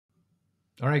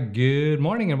All right, good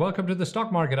morning and welcome to the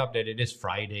stock market update. It is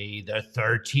Friday the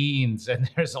 13th, and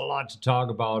there's a lot to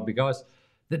talk about because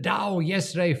the Dow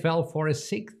yesterday fell for a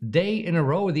sixth day in a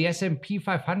row. The S&P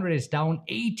 500 is down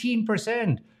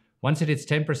 18%. Once it hits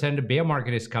 10%, the bear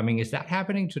market is coming. Is that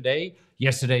happening today?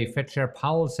 Yesterday, Fed Chair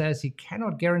Powell says he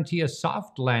cannot guarantee a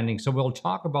soft landing, so we'll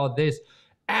talk about this.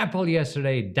 Apple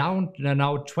yesterday down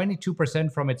now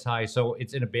 22% from its high, so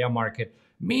it's in a bear market.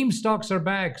 Meme stocks are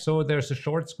back, so there's a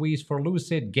short squeeze for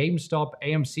Lucid, GameStop,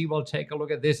 AMC. Will take a look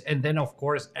at this. And then, of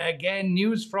course, again,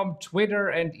 news from Twitter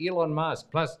and Elon Musk.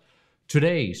 Plus,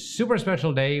 today, super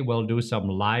special day, we'll do some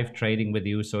live trading with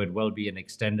you, so it will be an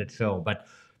extended show. But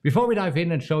before we dive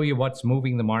in and show you what's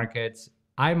moving the markets,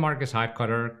 I'm Markus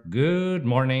Heitkoetter. Good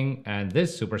morning. And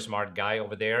this super smart guy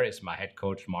over there is my head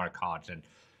coach, Markus.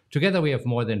 Together, we have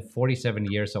more than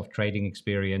 47 years of trading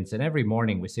experience, and every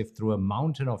morning we sift through a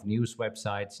mountain of news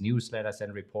websites, newsletters,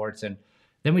 and reports, and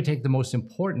then we take the most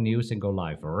important news and go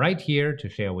live right here to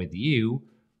share with you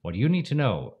what you need to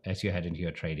know as you head into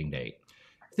your trading day.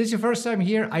 If this is your first time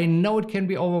here, I know it can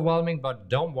be overwhelming, but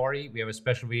don't worry, we have a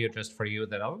special video just for you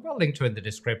that I'll link to in the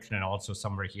description and also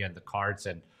somewhere here in the cards,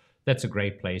 and that's a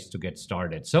great place to get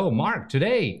started. So, Mark,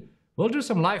 today we'll do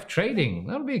some live trading.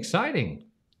 That'll be exciting.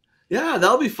 Yeah,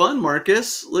 that'll be fun,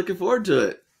 Marcus. Looking forward to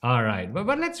it. All right,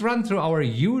 but let's run through our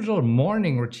usual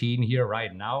morning routine here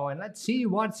right now, and let's see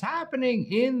what's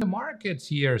happening in the markets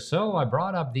here. So I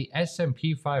brought up the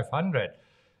S&P 500,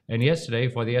 and yesterday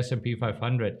for the S&P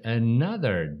 500,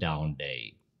 another down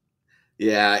day.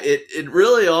 Yeah, it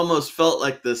really almost felt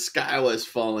like the sky was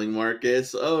falling,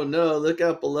 Marcus. Oh no, look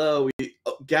out below. We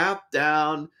gapped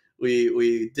down,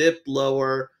 we dipped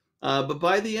lower, but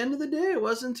by the end of the day, it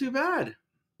wasn't too bad.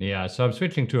 Yeah, so I'm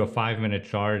switching to a 5-minute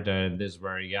chart, and this is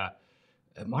where,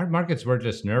 markets were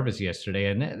just nervous yesterday,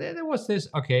 and there was this,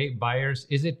 okay, buyers,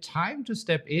 is it time to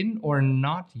step in or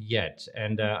not yet?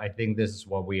 And I think this is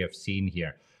what we have seen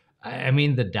here. I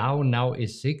mean, the Dow now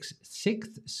is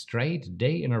sixth straight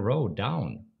day in a row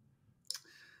down.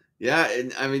 Yeah,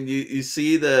 and I mean, you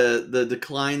see the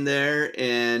decline there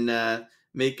and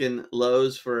making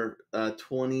lows for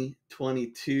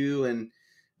 2022, and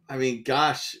I mean,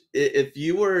 gosh, if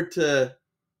you were to,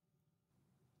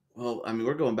 well, I mean,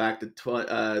 we're going back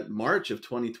to March of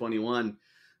 2021.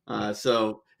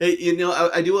 So, hey,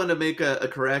 I do want to make a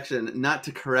correction, not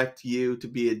to correct you to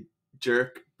be a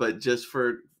jerk, but just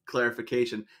for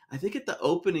clarification. I think at the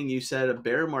opening you said a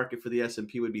bear market for the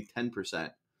S&P would be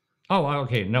 10%. Oh,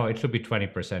 okay. No, it should be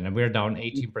 20%. And we're down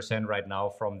 18% right now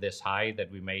from this high that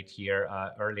we made here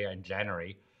earlier in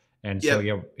January. And so,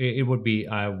 Yep. yeah, it would be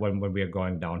when we are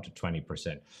going down to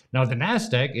 20%. Now, the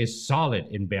NASDAQ is solid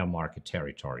in bear market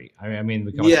territory. I mean,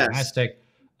 because the Yes.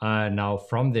 NASDAQ now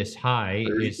from this high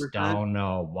is 30%. down,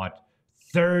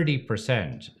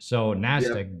 30%. So Yep.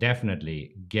 NASDAQ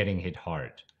definitely getting hit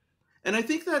hard. And I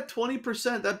think that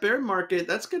 20%, that bear market,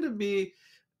 that's going to be,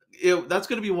 that's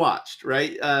going to be watched,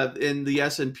 right? In the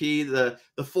S&P, the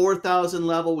 4,000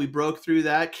 level, we broke through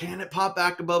that. Can it pop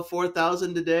back above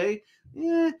 4,000 today?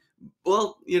 Yeah,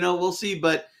 well, we'll see.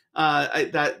 But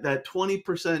that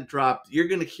 20% drop, you're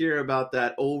going to hear about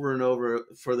that over and over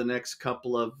for the next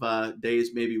couple of days,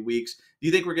 maybe weeks. Do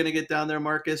you think we're going to get down there,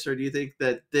 Marcus, or do you think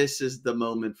that this is the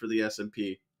moment for the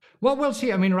S&P? Well, we'll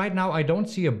see. I mean, right now, I don't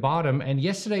see a bottom. And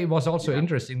yesterday was also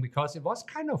interesting because it was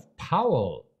kind of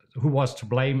Powell who was to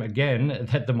blame again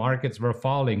that the markets were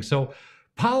falling. So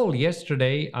Powell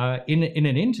yesterday in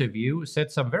an interview said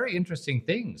some very interesting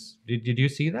things. Did you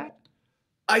see that?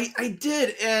 I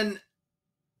did, and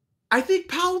I think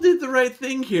Powell did the right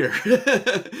thing here.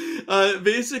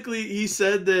 Basically, he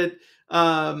said that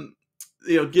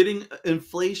getting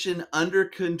inflation under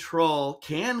control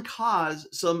can cause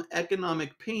some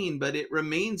economic pain, but it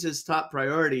remains his top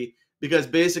priority because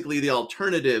basically the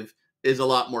alternative is a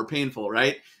lot more painful,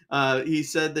 right? He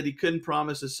said that he couldn't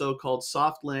promise a so-called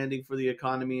soft landing for the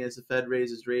economy as the Fed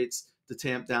raises rates to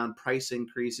tamp down price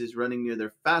increases running near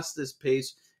their fastest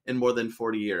pace in more than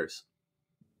 40 years.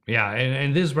 Yeah,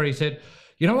 and this is where he said,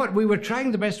 you know what, we were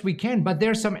trying the best we can, but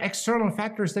there's some external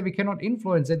factors that we cannot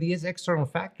influence. And these external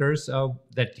factors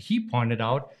that he pointed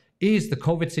out is the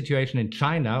COVID situation in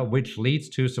China, which leads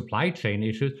to supply chain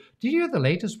issues. Did you hear the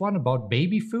latest one about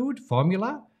baby food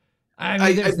formula? I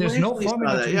mean, there's no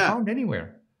formula to be found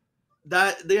anywhere.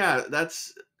 That's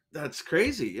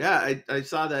crazy. Yeah, I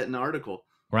saw that in an article.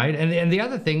 Right. And the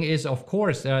other thing is, of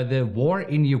course, the war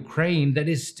in Ukraine that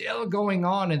is still going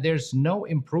on and there's no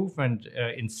improvement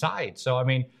in sight. So, I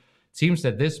mean, it seems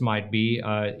that this might be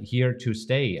here to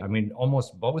stay. I mean,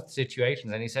 almost both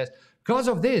situations. And he says, because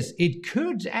of this, it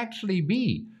could actually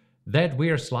be that we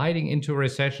are sliding into a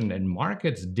recession, and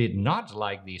markets did not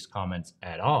like these comments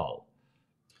at all.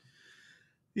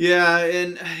 Yeah,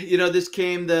 and this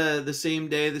came the same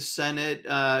day the Senate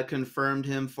confirmed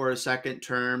him for a second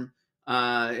term,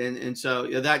 and so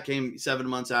that came 7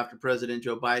 months after President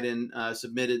Joe Biden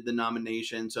submitted the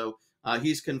nomination. So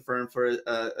he's confirmed for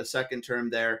a second term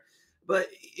there. But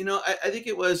I think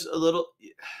it was a little.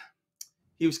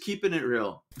 He was keeping it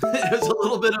real. It was a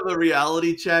little bit of a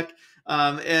reality check,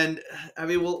 and I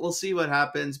mean we'll see what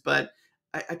happens, but.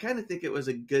 I kind of think it was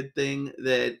a good thing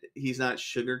that he's not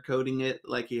sugarcoating it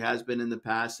like he has been in the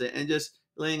past and just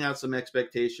laying out some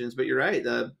expectations. But you're right.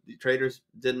 The traders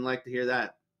didn't like to hear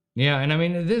that. Yeah, and I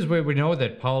mean, this is where we know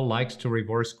that Powell likes to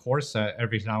reverse course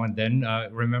every now and then.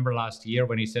 Remember last year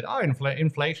when he said, "Oh,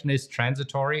 inflation is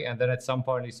transitory," and then at some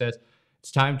point he says,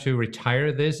 "It's time to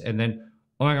retire this," and then,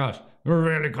 "Oh my gosh, we're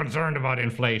really concerned about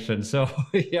inflation." So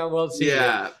yeah, we'll see.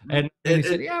 Yeah. And he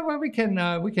said, "Yeah, well, we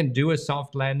can do a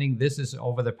soft landing." This is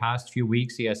over the past few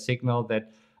weeks. He has signaled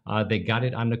that they got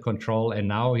it under control, and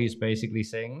now he's basically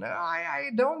saying, "No, I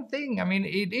don't think. I mean,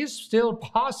 it is still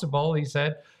possible," he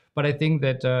said. But I think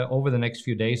that over the next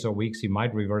few days or weeks, he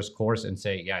might reverse course and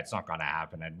say, yeah, it's not going to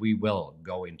happen. And we will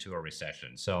go into a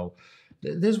recession. So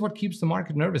this is what keeps the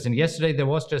market nervous. And yesterday, there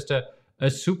was just a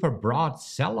super broad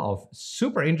sell off.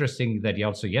 Super interesting that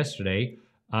also yesterday,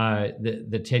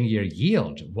 the 10-year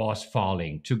yield was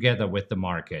falling together with the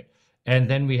market. And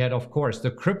then we had, of course,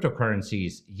 the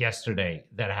cryptocurrencies yesterday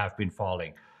that have been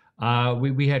falling.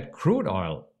 We had crude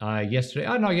oil yesterday.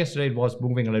 Oh, no, yesterday it was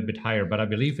moving a little bit higher, but I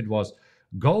believe it was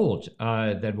gold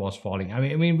that was falling. I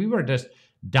mean, we were just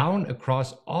down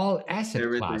across all asset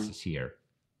classes here.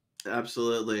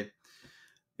 Absolutely.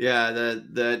 Yeah,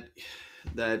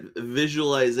 that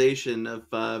visualization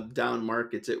of down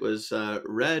markets, it was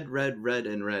red, red, red,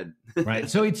 and red. Right.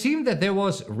 So it seemed that there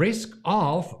was risk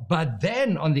off, but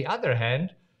then on the other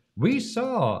hand, we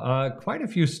saw quite a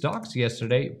few stocks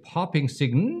yesterday popping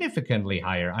significantly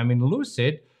higher. I mean,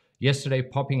 Lucid yesterday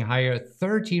popping higher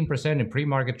 13% in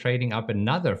pre-market trading, up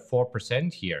another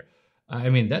 4% here.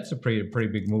 I mean, that's a pretty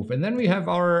big move. And then we have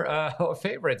our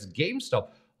favorites, GameStop.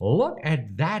 Look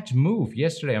at that move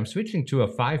yesterday. I'm switching to a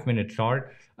 5-minute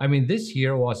chart. I mean, this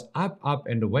here was up, up,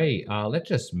 and away. Let's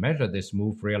just measure this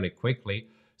move really quickly.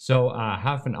 So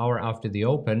half an hour after the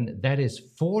open, that is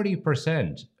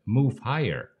 40% move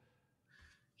higher.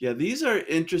 Yeah, these are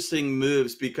interesting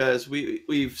moves because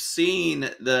we've seen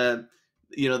the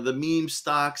meme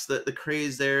stocks, the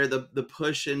craze there, the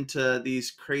push into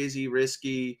these crazy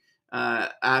risky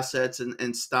assets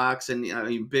and stocks, and I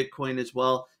mean Bitcoin as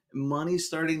well. Money's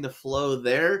starting to flow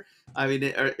there. I mean,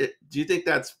 do you think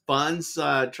that's funds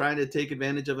trying to take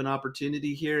advantage of an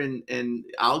opportunity here in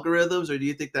algorithms, or do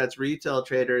you think that's retail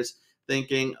traders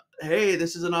thinking, "Hey,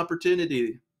 this is an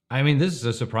opportunity"? I mean, this is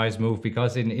a surprise move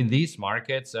because in these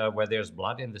markets where there's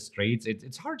blood in the streets,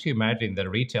 it's hard to imagine that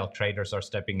retail traders are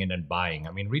stepping in and buying.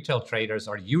 I mean, retail traders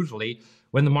are usually,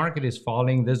 when the market is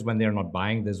falling, this is when they're not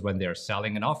buying, this is when they're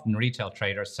selling. And often retail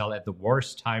traders sell at the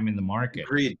worst time in the market.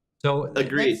 Agreed. So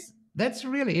Agreed. that's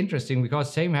really interesting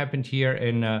because same happened here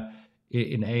in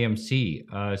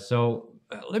AMC. So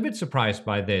a little bit surprised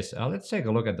by this. Let's take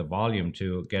a look at the volume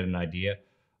to get an idea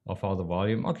of how the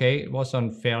volume. Okay, it was on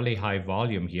fairly high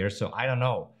volume here, so I don't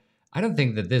know. I don't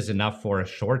think that this is enough for a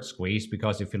short squeeze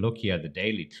because if you look here at the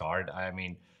daily chart, I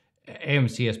mean,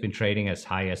 AMC has been trading as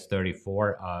high as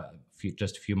 34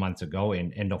 just a few months ago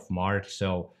in end of March.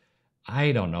 So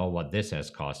I don't know what this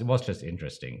has cost. It was just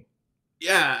interesting.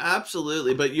 Yeah,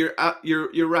 absolutely. But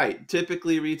you're right.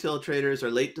 Typically, retail traders are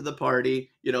late to the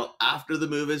party. After the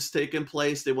move has taken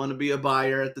place, they want to be a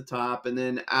buyer at the top, and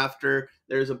then after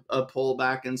there's a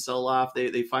pullback and sell off,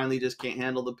 they finally just can't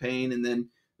handle the pain, and then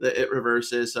it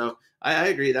reverses. So I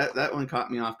agree that one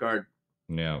caught me off guard.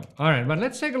 Yeah. All right, but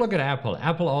let's take a look at Apple.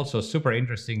 Apple also super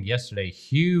interesting yesterday.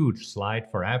 Huge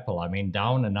slide for Apple. I mean,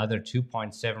 down another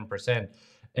 2.7%.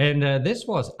 And this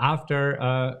was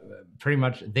after pretty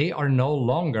much they are no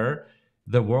longer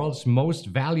the world's most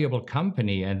valuable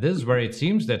company. And this is where it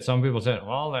seems that some people said,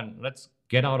 well, then let's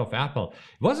get out of Apple.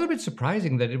 It was a bit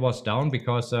surprising that it was down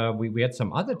because we had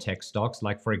some other tech stocks,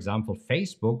 like, for example,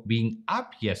 Facebook being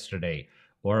up yesterday.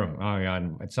 Or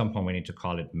at some point we need to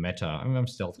call it Meta. I'm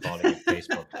still calling it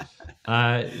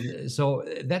Facebook. So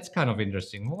that's kind of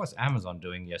interesting. What was Amazon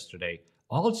doing yesterday?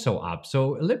 Also up.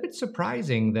 So a little bit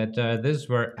surprising that this is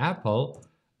where Apple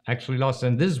actually lost.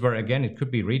 And this is where, again, it could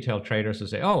be retail traders who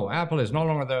say, oh, Apple is no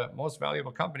longer the most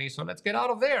valuable company, so let's get out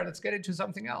of there. Let's get into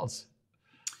something else.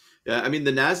 Yeah, I mean,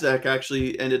 the NASDAQ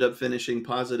actually ended up finishing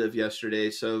positive yesterday.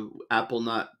 So Apple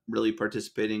not really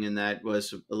participating in that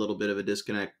was a little bit of a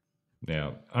disconnect.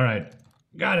 Yeah. All right.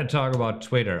 Got to talk about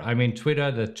Twitter. I mean,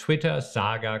 the Twitter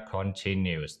saga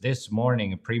continues. This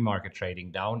morning, pre-market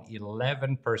trading down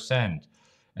 11%.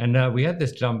 And we had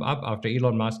this jump up after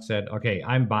Elon Musk said, okay,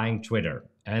 I'm buying Twitter.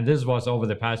 And this was over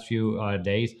the past few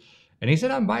days. And he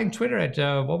said, I'm buying Twitter at,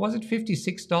 what was it,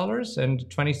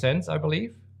 $56.20, I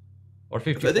believe? Or I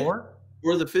think 54?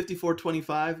 or the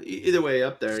 54.25, either way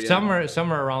up there. Yeah.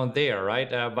 Somewhere around there, right?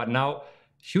 But now,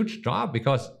 huge drop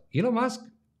because Elon Musk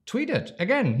tweeted.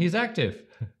 Again, he's active.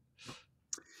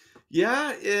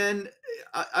 Yeah, and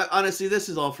honestly, this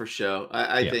is all for show.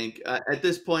 I Yeah. think at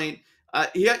this point,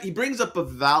 he brings up a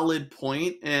valid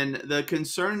point, and the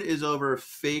concern is over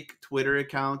fake Twitter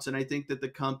accounts. And I think that the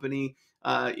company,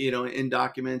 in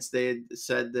documents they had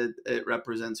said that it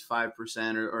represents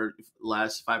 5% or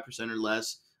less, 5% or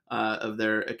less of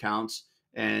their accounts,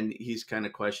 and he's kind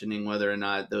of questioning whether or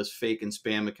not those fake and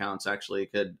spam accounts actually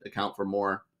could account for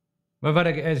more. But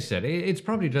as I said, it's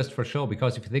probably just for show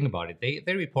because if you think about it,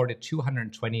 they reported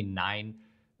 229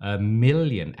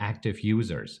 million active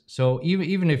users. So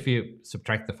even if you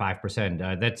subtract the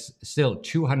 5%, that's still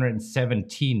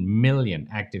 217 million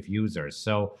active users.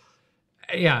 So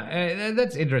yeah,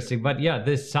 that's interesting. But yeah,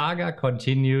 this saga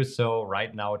continues. So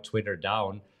right now, Twitter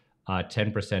down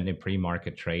 10% in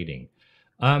pre-market trading.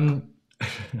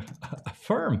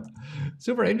 Affirm,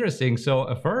 super interesting. So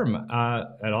Affirm,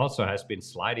 it also has been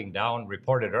sliding down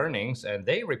reported earnings, and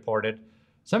they reported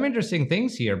some interesting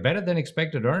things here. Better than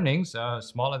expected earnings,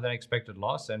 smaller than expected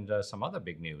loss, and some other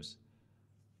big news.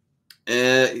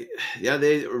 Yeah,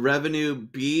 they revenue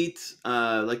beat,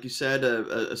 like you said,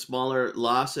 a smaller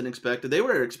loss than expected. They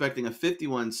were expecting a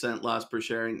 51-cent loss per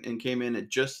share and came in at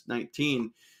just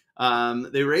 19.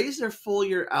 They raised their full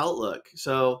year outlook,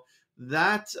 so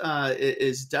that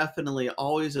is definitely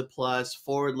always a plus.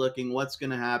 Forward looking, what's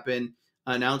going to happen?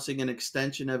 Announcing an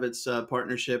extension of its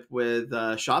partnership with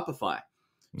Shopify.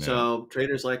 Yeah. So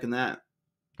traders liking that.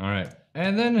 All right.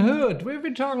 And then Hood. We've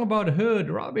been talking about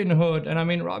Hood, Robin Hood. And I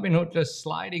mean, Robin Hood just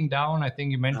sliding down. I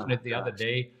think you mentioned Oh it the other gosh.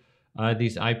 day.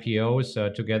 These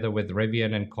IPOs together with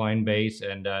Rivian and Coinbase.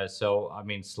 And so, I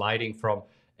mean, sliding from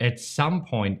at some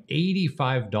point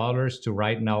 $85 to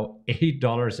right now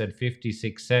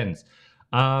 $8.56.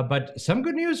 But some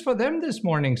good news for them this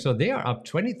morning. So they are up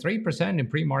 23% in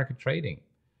pre market trading.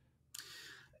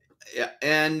 Yeah,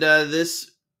 and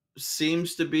this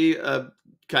seems to be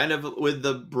kind of with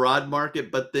the broad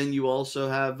market, but then you also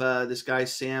have this guy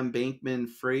Sam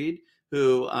Bankman-Fried,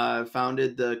 who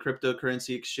founded the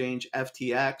cryptocurrency exchange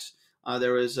FTX.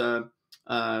 There was a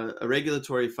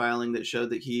regulatory filing that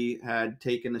showed that he had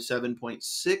taken a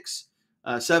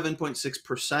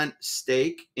 7.6%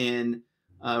 stake in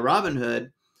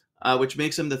Robinhood, which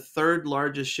makes him the third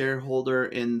largest shareholder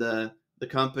in the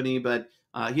company, but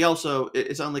he also,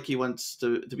 it sounds like he wants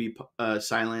to be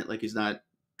silent, like he's not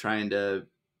trying to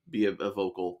be a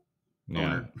vocal Yeah.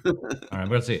 owner. All right,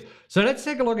 we'll see. So let's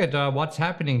take a look at what's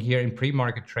happening here in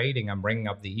pre-market trading. I'm bringing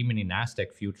up the E-mini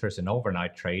Nasdaq futures and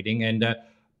overnight trading. And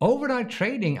overnight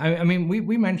trading, I mean,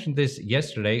 we mentioned this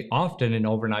yesterday. Often in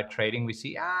overnight trading, we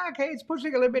see, okay, it's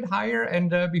pushing a little bit higher.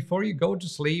 And before you go to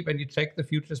sleep and you check the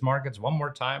futures markets one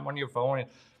more time on your phone,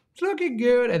 it's looking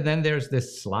good. And then there's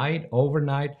this slide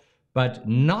overnight, but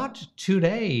not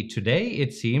today. Today,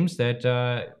 it seems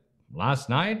that last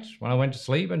night when I went to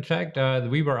sleep and checked,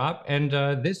 we were up, and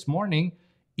this morning,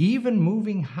 even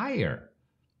moving higher.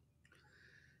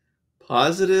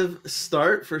 Positive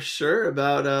start for sure,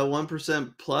 about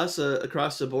 1% plus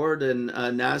across the board, and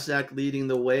Nasdaq leading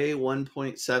the way,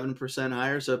 1.7%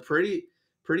 higher. So pretty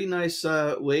nice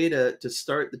way to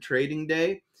start the trading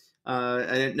day.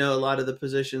 I didn't know a lot of the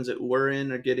positions that we're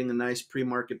in are getting a nice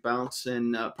pre-market bounce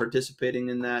and participating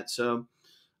in that. So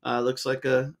looks like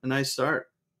a nice start.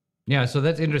 Yeah, so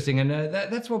that's interesting. And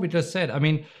that's what we just said. I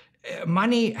mean,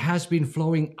 money has been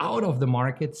flowing out of the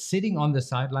market, sitting on the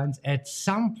sidelines. At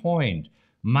some point,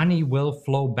 money will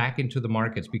flow back into the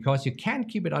markets because you can't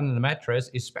keep it under the mattress,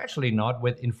 especially not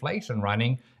with inflation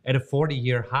running at a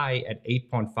 40-year high at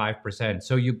 8.5%.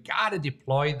 So you got to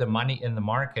deploy the money in the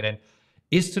market. And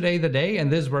is today the day?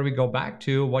 And this is where we go back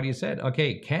to what you said.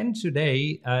 Okay, can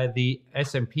today the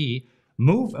S&P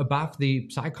move above the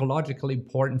psychologically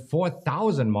important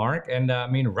 4,000 mark? And I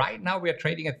mean, right now we are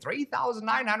trading at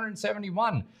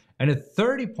 3,971, and a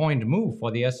 30-point move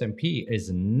for the S&P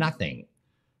is nothing.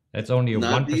 That's only a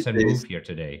Not these 1% days. move here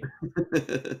today.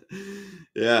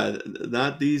 Yeah,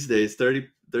 not these days. 30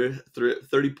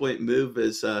 point move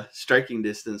is striking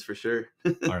distance for sure.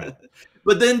 All right.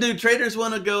 But then do traders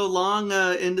want to go long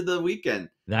into the weekend?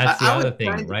 That's the I would other thing,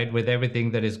 kind of, right? With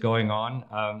everything that is going on.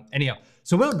 Anyhow,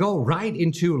 So we'll go right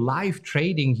into live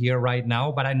trading here right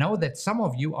now. But I know that some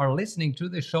of you are listening to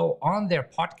the show on their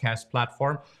podcast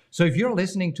platform. So if you're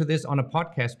listening to this on a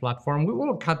podcast platform, we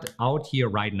will cut out here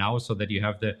right now so that you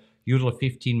have the usual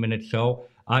 15-minute show.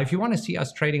 If you want to see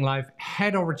us trading live,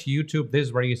 head over to YouTube. This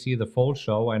is where you see the full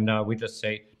show. And we just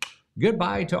say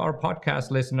goodbye to our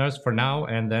podcast listeners for now.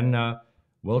 And then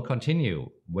we'll continue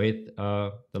with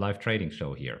the live trading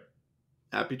show here.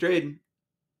 Happy trading.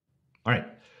 All right.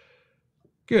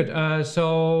 Good.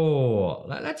 So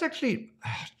let's actually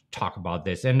talk about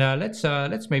this, and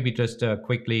let's maybe just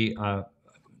quickly talk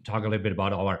a little bit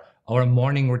about our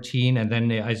morning routine, and then,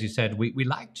 as you said, we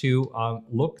like to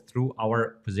look through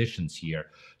our positions here.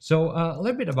 So a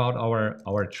little bit about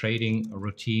our trading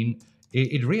routine.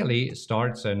 It really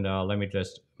starts, and let me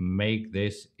just make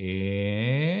this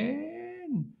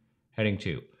in heading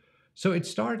 2. So it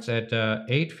starts at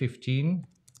 8:15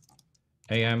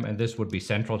 a.m. and this would be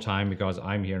Central Time because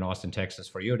I'm here in Austin, Texas.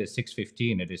 For you, it is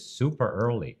 6:15. It is super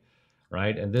early,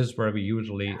 right? And this is where we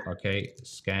usually,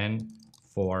 scan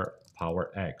for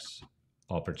Power X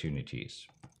opportunities.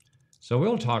 So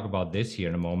we'll talk about this here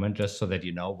in a moment, just so that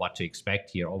you know what to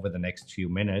expect here over the next few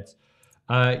minutes.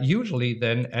 Usually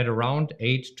then at around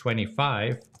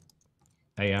 8:25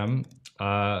 a.m.,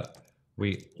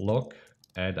 we look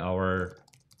at our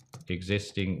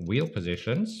existing wheel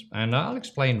positions, and I'll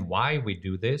explain why we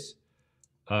do this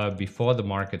before the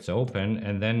markets open.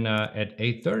 And then at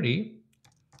 8:30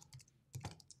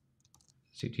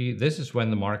 CT, this is when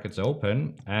the markets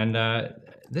open, and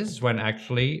this is when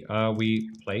actually we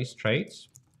place trades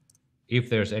if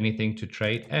there's anything to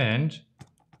trade and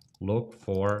look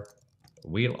for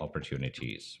wheel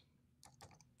opportunities.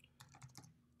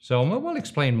 So we'll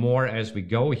explain more as we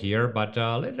go here, but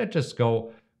let's just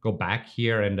go back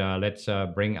here, and let's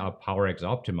bring up PowerX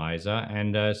Optimizer.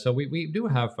 And so we do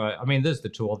have, I mean, this is the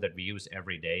tool that we use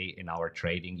every day in our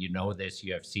trading. You know this,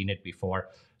 you have seen it before.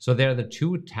 So there are the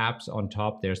 2 tabs on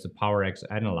top. There's the PowerX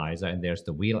Analyzer and there's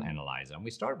the Wheel Analyzer. And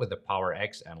we start with the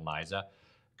PowerX Analyzer.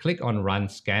 Click on Run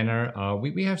Scanner.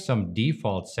 We have some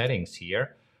default settings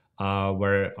here.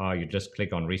 Where you just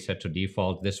click on Reset to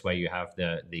Default. This way you have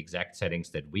the exact settings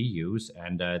that we use.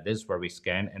 And this is where we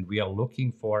scan, and we are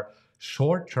looking for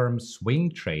short-term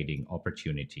swing trading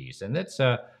opportunities. And that's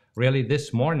really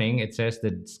this morning, it says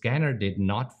the scanner did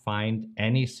not find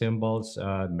any symbols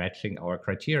matching our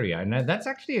criteria. And that's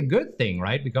actually a good thing,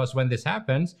 right? Because when this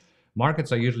happens,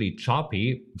 markets are usually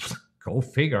choppy. Go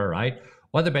figure, right?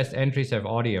 Or the best entries have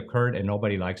already occurred and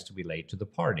nobody likes to be late to the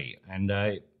party. And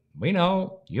we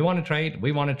know you want to trade,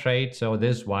 we want to trade. So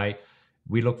this is why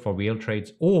we look for wheel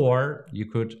trades, or you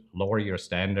could lower your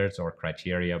standards or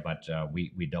criteria, but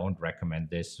we don't recommend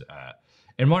this.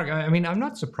 And Mark, I mean, I'm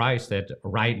not surprised that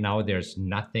right now there's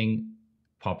nothing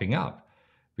popping up,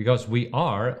 because we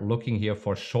are looking here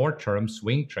for short-term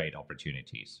swing trade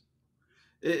opportunities.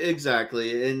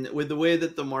 Exactly. And with the way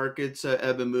that the markets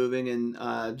have been moving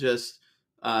and just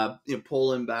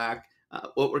pulling back,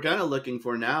 what we're kind of looking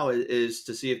for now is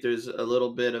to see if there's a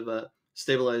little bit of a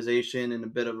stabilization and a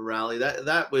bit of a rally.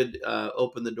 That would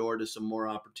open the door to some more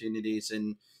opportunities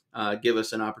and give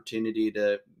us an opportunity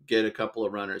to get a couple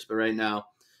of runners. But right now,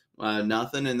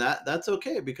 nothing, and that's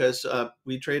okay, because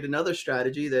we trade another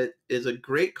strategy that is a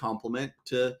great complement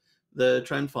to the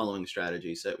trend following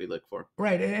strategies that we look for.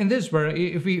 Right, and this is where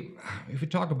if we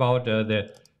talk about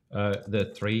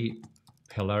the 3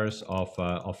 pillars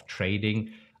of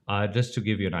trading. Just to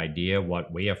give you an idea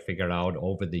what we have figured out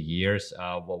over the years,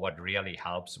 what really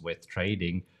helps with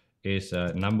trading is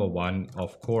number 1,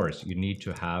 of course, you need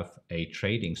to have a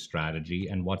trading strategy.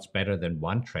 And what's better than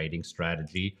one trading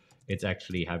strategy? It's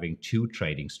actually having 2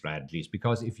 trading strategies.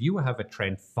 Because if you have a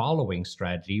trend following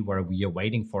strategy where we are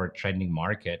waiting for a trending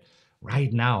market,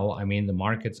 right now, I mean, the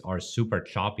markets are super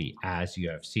choppy, as you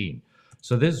have seen.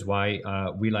 So this is why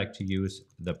we like to use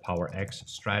the PowerX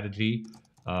strategy,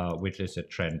 which is a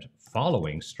trend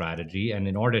following strategy. And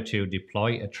in order to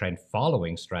deploy a trend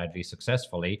following strategy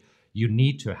successfully, you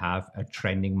need to have a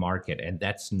trending market. And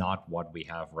that's not what we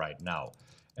have right now.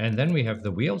 And then we have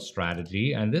the wheel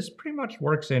strategy. And this pretty much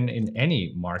works in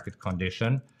any market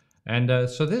condition. And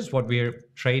so this is what we're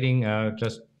trading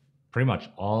just pretty much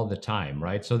all the time,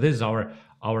 right? So this is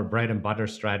our bread and butter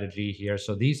strategy here.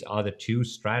 So these are the 2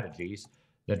 strategies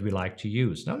that we like to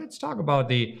use. Now let's talk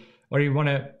about or you want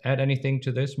to add anything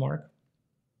to this, Mark?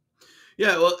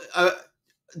 Yeah, well,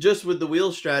 just with the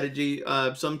wheel strategy,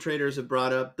 some traders have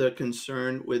brought up the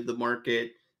concern with the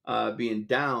market being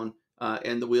down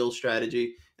and the wheel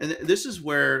strategy. And this is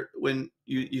where, when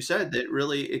you said that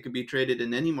really it could be traded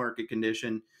in any market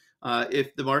condition,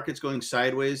 if the market's going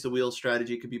sideways, the wheel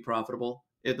strategy could be profitable.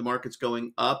 If the market's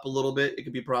going up a little bit, it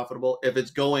could be profitable. If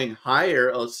it's going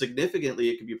higher significantly,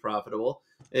 it could be profitable.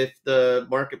 If the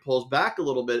market pulls back a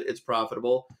little bit, it's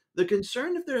profitable. The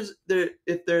concern if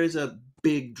there's a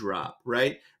big drop,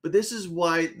 right? But this is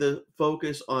why the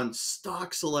focus on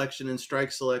stock selection and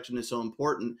strike selection is so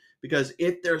important, because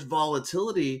if there's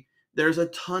volatility, there's a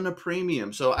ton of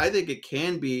premium. So I think it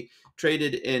can be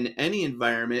traded in any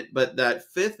environment, but that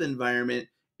fifth environment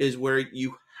is where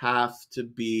you have to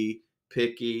be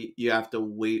picky. You have to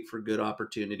wait for good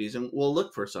opportunities, and we'll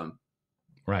look for some.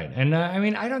 Right. And I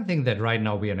mean, I don't think that right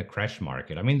now we're in a crash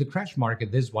market. I mean, the crash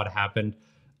market, this is what happened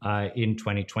in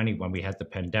 2020 when we had the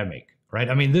pandemic, right?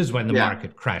 I mean, this is when the Yeah,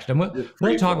 market crashed. And we'll, the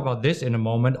we'll free talk fall. about this in a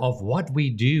moment of what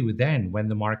we do then when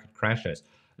the market crashes.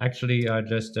 Actually,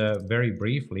 just very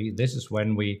briefly, this is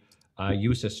when we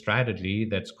use a strategy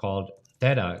that's called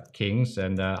Theta Kings.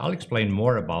 And I'll explain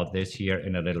more about this here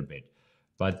in a little bit.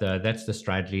 But that's the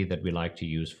strategy that we like to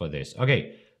use for this.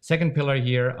 Okay, second pillar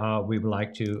here, we would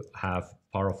like to have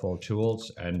powerful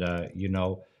tools. And,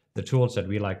 the tools that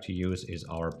we like to use is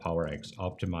our PowerX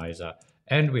Optimizer.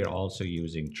 And we're also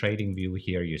using TradingView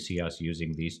here. You see us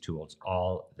using these tools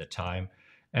all the time.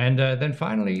 And then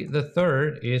finally, the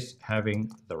third is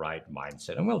having the right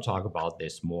mindset. And we'll talk about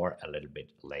this more a little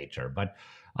bit later. But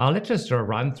let's just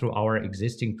run through our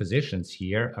existing positions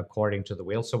here according to the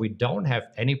wheel. So we don't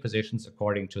have any positions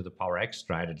according to the PowerX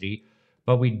strategy,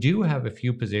 but we do have a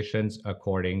few positions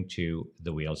according to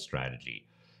the wheel strategy.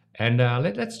 And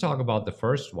let's talk about the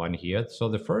first one here. So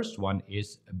the first one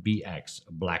is BX,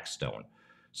 Blackstone.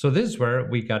 So this is where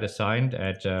we got assigned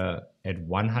at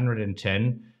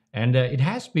 110, and it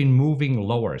has been moving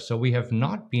lower. So we have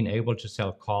not been able to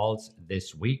sell calls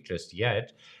this week just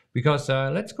yet, because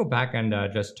let's go back and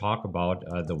just talk about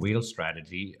the wheel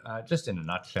strategy just in a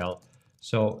nutshell.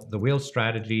 So the wheel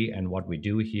strategy and what we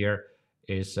do here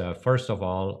is first of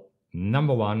all,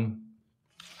 number one,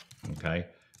 okay,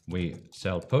 we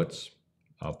sell puts,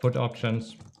 put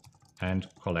options, and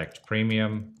collect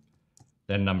premium.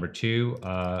 Then number two,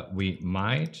 we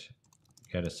might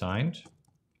get assigned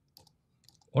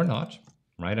or not,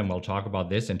 right? And we'll talk about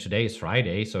this. And today is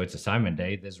Friday, so it's assignment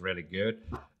day. This is really good.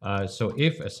 So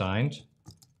if assigned,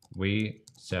 we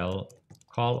sell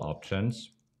call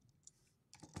options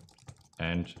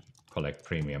and collect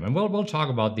premium. And we'll talk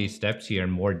about these steps here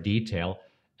in more detail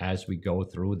as we go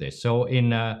through this. So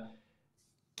in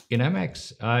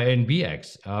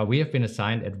BX, we have been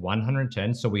assigned at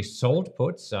 110. So we sold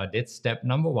puts, did step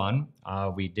number one.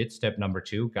 We did step number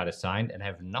two, got assigned, and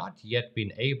have not yet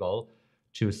been able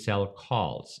to sell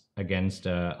calls against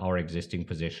our existing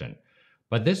position.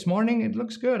 But this morning, it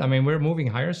looks good. I mean, we're moving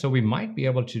higher, so we might be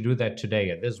able to do that today.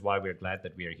 And this is why we're glad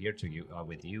that we are here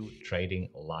with you, trading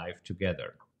live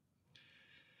together.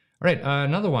 All right,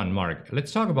 another one, Mark.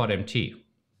 Let's talk about MT.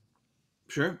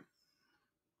 Sure.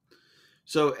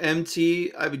 So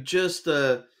MT, I would just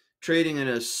trading in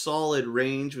a solid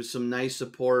range with some nice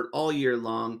support all year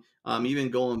long. Even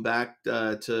going back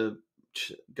to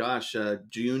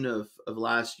June of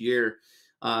last year.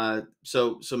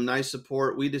 So some nice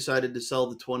support. We decided to sell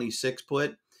the 26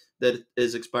 put that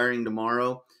is expiring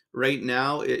tomorrow. Right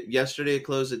now, yesterday it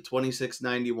closed at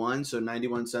 26.91, so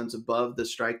 91 cents above the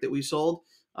strike that we sold.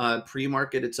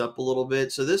 Pre-market, it's up a little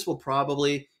bit. So this will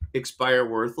probably expire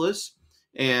worthless.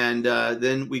 And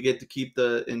then we get to keep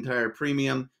the entire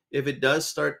premium. If it does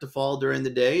start to fall during the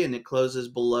day and it closes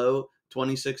below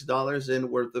 $26, then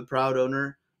we're the proud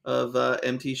owner of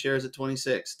MT shares at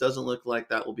 26. Doesn't look like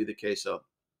that will be the case, though.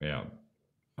 Yeah.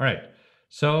 All right.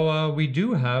 So we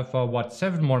do have,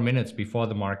 7 more minutes before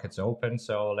the markets open.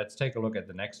 So let's take a look at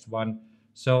the next one.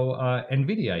 So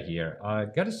NVIDIA here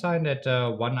got assigned at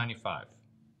 195.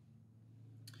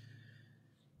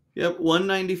 Yep,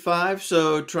 195.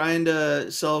 So trying to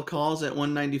sell calls at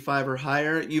 195 or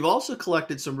higher. You've also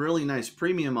collected some really nice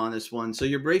premium on this one. So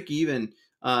your break even,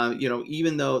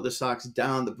 even though the stock's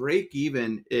down, the break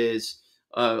even is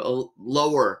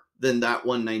lower than that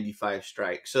 195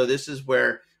 strike. So this is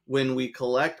where when we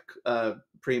collect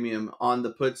premium on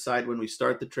the put side, when we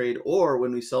start the trade or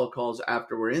when we sell calls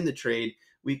after we're in the trade,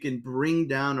 we can bring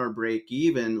down our break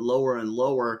even lower and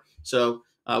lower. So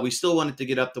we still want it to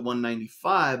get up to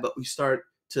 195, but we start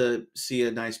to see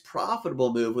a nice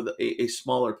profitable move with a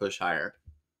smaller push higher.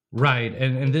 Right.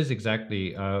 And this is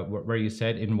exactly where you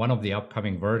said in one of the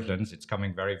upcoming versions, it's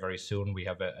coming very, very soon. We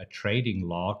have a trading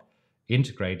log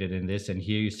integrated in this. And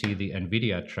here you see the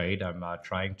NVIDIA trade. I'm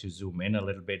trying to zoom in a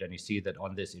little bit, and you see that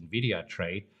on this NVIDIA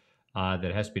trade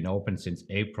that has been open since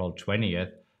April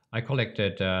 20th, I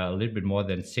collected a little bit more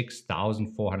than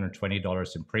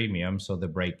 $6,420 in premium. So the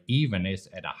break even is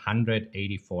at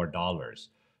 $184.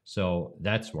 So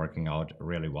that's working out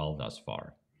really well thus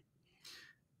far.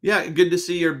 Yeah, good to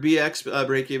see your BX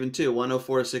break even too,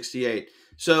 104.68. Yeah.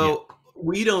 So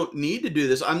we don't need to do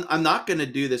this. I'm not going to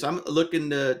do this. I'm looking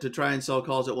to try and sell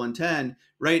calls at 110.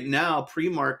 Right now,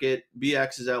 pre-market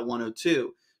BX is at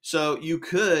 102. So you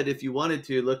could, if you wanted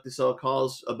to, look to sell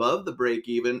calls above the break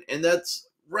even, and that's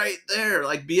right there.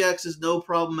 Like BX is no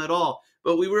problem at all.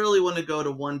 But we really want to go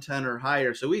to 110 or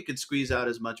higher so we could squeeze out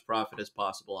as much profit as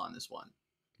possible on this one.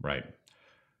 Right.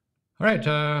 All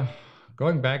right,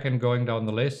 going back and going down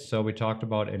the list. So we talked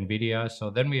about NVIDIA.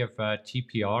 So then we have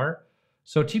TPR.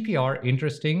 So TPR,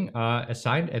 interesting,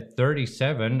 assigned at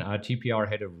 37.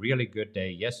 TPR had a really good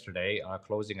day yesterday,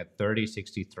 closing at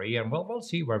 30.63. And we'll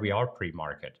see where we are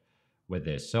pre-market with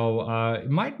this. So it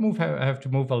might have to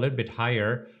move a little bit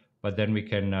higher, but then we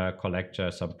can collect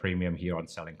some premium here on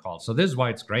selling calls. So this is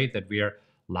why it's great that we are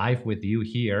live with you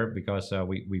here, because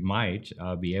we might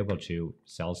be able to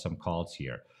sell some calls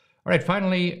here. All right,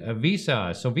 finally,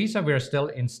 Visa. So Visa, we're still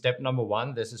in step number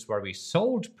one. This is where we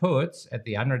sold puts at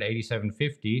the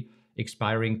 187.50,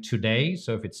 expiring today.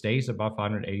 So if it stays above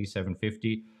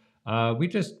 187.50, we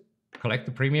just collect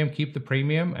the premium, keep the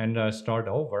premium, and start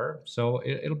over. So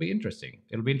it'll be interesting.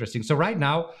 It'll be interesting. So right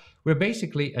now, we're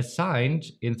basically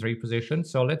assigned in 3 positions.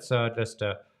 So let's just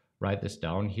write this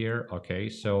down here. Okay,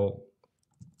 so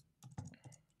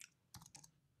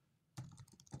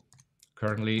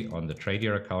currently on the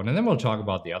Trader account, and then we'll talk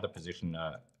about the other position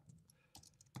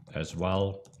as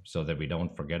well, so that we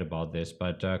don't forget about this.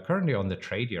 But currently on the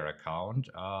Trader account,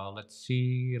 let's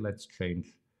see, let's change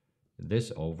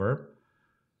this over.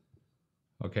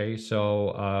 Okay,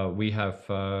 so we have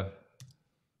 5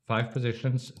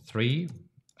 positions, 3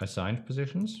 assigned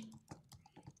positions,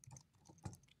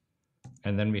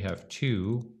 and then we have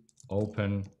 2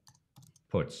 open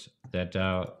puts that,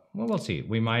 well, we'll see.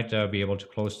 We might be able to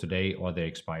close today, or they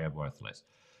expire worthless.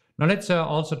 Now let's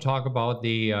also talk about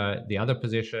the other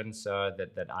positions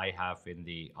that I have in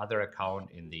the other account,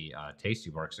 in the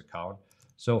Tastyworks account.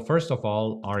 So first of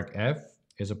all, ARGF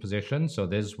is a position. So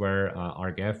this is where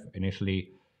ARGF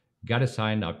initially got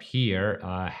assigned up here,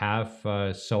 have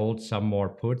sold some more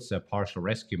puts, a partial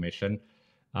rescue mission.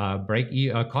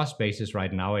 Cost basis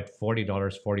right now at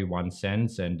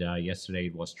 $40.41, and yesterday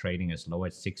it was trading as low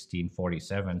as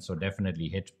 $16.47. So definitely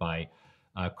hit by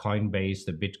Coinbase,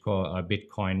 the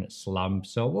Bitcoin slump.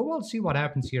 So we'll see what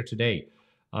happens here today.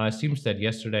 Seems that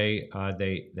yesterday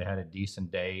they had a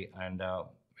decent day, and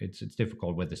it's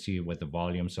difficult with the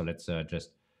volume. So let's just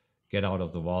get out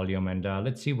of the volume, and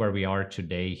let's see where we are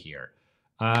today here.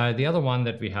 The other one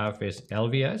that we have is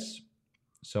LVS.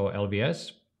 So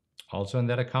LVS, also in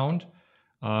that account,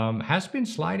 has been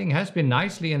sliding, has been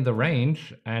nicely in the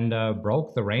range, and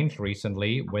broke the range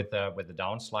recently with the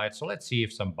downslide. So let's see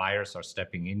if some buyers are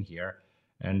stepping in here.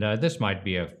 And this might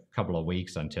be a couple of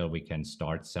weeks until we can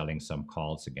start selling some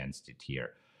calls against it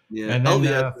here. Yeah, And then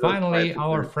LVS finally,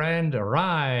 our 5%. friend,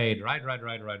 right.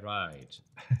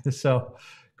 So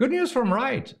good news from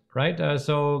right?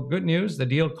 So good news, the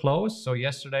deal closed. So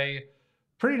yesterday,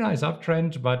 pretty nice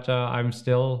uptrend, but I'm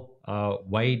still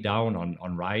way down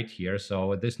on right here.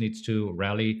 So this needs to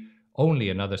rally only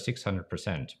another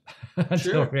 600% until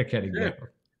Sure, we're getting sure.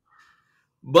 there.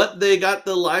 But they got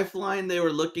the lifeline they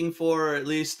were looking for, or at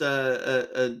least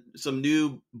some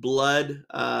new blood.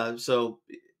 So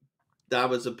that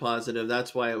was a positive.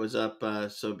 That's why it was up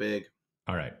so big.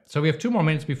 All right. So we have 2 more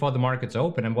minutes before the markets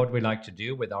open. And what we like to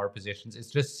do with our positions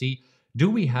is just see, do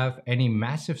we have any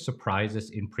massive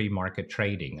surprises in pre-market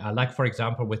trading? Like, for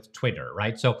example, with Twitter,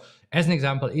 right? So as an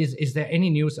example, is there any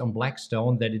news on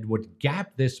Blackstone that it would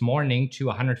gap this morning to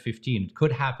 115? It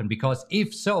could happen, because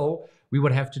if so, we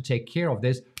would have to take care of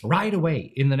this right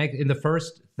away in the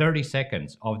first 30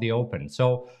 seconds of the open.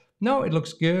 So no, it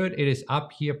looks good. It is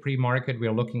up here pre-market. We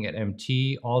are looking at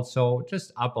MT also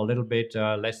just up a little bit,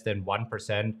 less than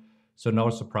 1%. So no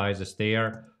surprises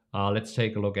there. Let's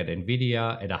take a look at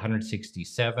NVIDIA at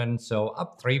 167. So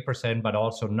up 3%, but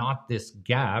also not this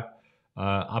gap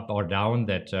up or down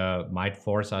that might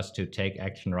force us to take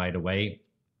action right away.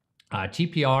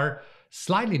 TPR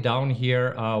slightly down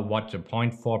here,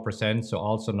 0.4%. So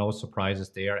also no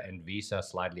surprises there. And Visa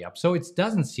slightly up. So it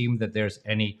doesn't seem that there's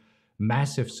any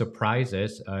massive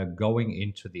surprises going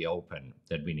into the open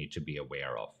that we need to be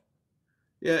aware of.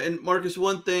 Yeah, and Marcus,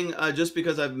 one thing, just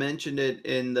because I've mentioned it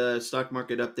in the stock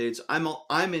market updates, I'm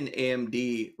in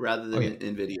AMD rather than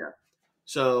in Nvidia,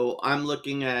 so I'm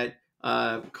looking at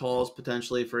calls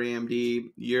potentially for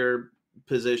AMD. Your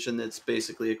position that's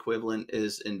basically equivalent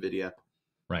is Nvidia.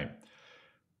 Right.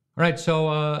 All right,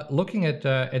 so looking at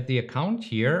the account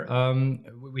here,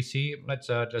 we see, let's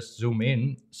just zoom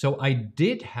in. So I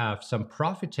did have some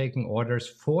profit-taking orders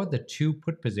for the 2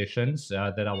 put positions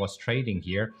that I was trading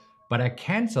here, but I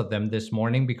canceled them this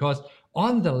morning because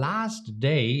on the last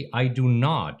day, I do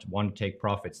not want to take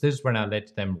profits. This is when I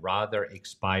let them rather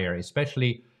expire,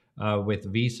 especially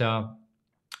with Visa.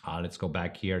 Let's go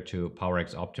back here to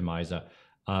PowerX Optimizer.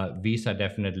 Visa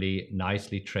definitely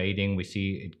nicely trading. We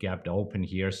see it gapped open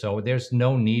here. So there's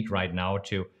no need right now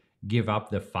to give up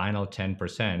the final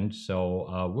 10%.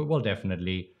 So we will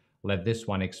definitely let this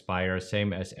one expire.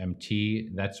 Same as MT.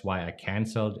 That's why I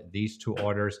canceled these 2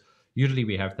 orders. Usually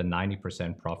we have the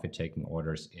 90% profit taking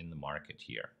orders in the market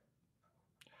here.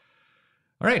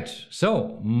 All right,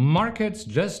 so markets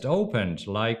just opened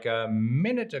like a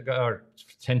minute ago or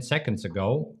 10 seconds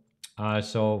ago.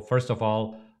 So first of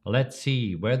all, let's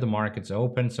see where the markets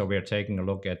open. So we're taking a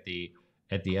look at the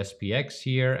SPX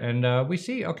here, and we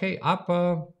see, okay, up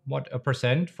what, a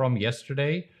percent from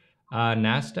yesterday.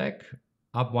 Nasdaq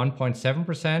up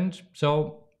 1.7%.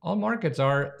 So all markets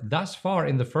are thus far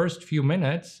in the first few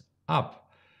minutes up.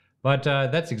 But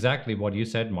that's exactly what you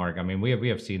said, Mark. I mean, we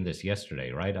have seen this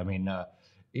yesterday, right? I mean,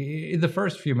 in the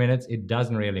first few minutes, it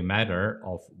doesn't really matter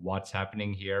of what's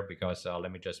happening here because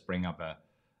let me just bring up a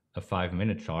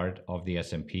 5-minute chart of the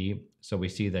S&P. So we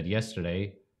see that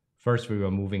yesterday, first we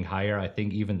were moving higher, I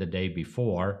think even the day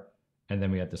before, and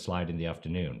then we had the slide in the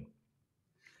afternoon.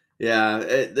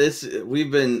 Yeah,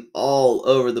 we've been all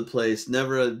over the place.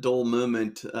 Never a dull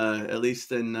moment, at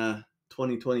least in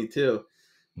 2022.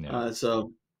 Yeah.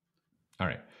 So, All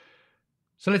right.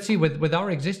 So let's see, with our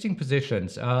existing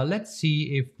positions, let's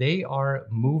see if they are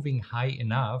moving high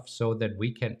enough so that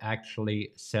we can actually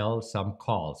sell some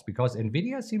calls, because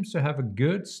NVIDIA seems to have a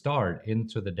good start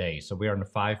into the day. So we're on a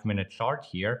 5-minute chart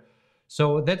here.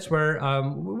 So that's where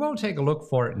we will take a look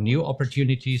for new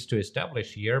opportunities to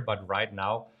establish here. But right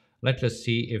now, let's just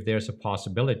see if there's a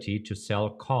possibility to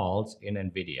sell calls in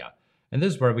NVIDIA. And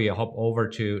this is where we hop over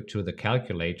to the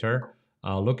calculator.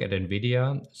 Look at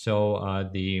NVIDIA. So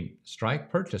the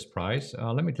strike purchase price,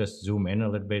 let me just zoom in a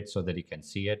little bit so that you can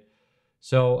see it.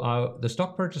 So the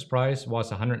stock purchase price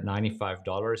was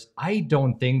 $195. I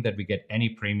don't think that we get any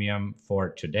premium for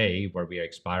today, where we are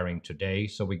expiring today.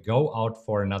 So we go out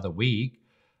for another week.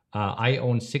 I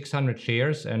own 600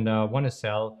 shares and want to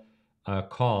sell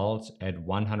calls at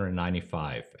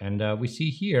 195. And we see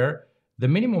here the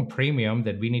minimum premium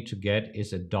that we need to get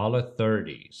is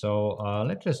 $1.30. So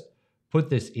let's just put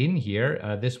this in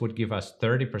here. This would give us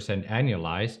 30%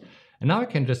 annualized. And now I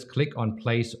can just click on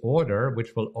place order,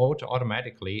 which will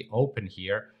automatically open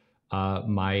here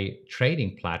my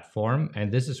trading platform.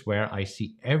 And this is where I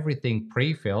see everything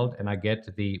pre-filled, and I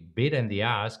get the bid and the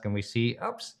ask, and we see,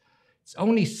 oops, it's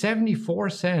only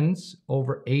 74 cents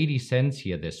over 80 cents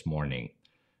here this morning.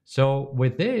 So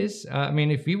with this, I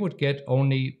mean, if we would get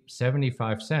only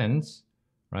 75 cents,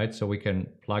 right? So we can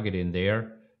plug it in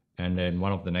there. And then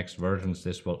one of the next versions,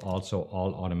 this will also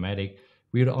all automatic.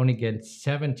 We would only get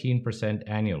 17%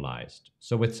 annualized.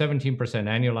 So with 17%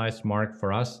 annualized, Mark,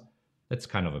 for us, that's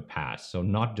kind of a pass. So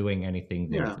not doing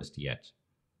anything there just yet.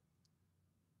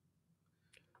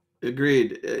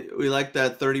 agreed. We like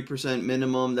that 30%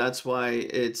 minimum. That's why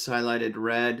it's highlighted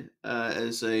red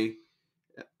as a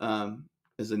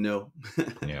no.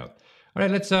 Yeah. All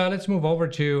right, let's move over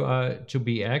to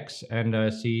BX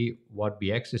and see what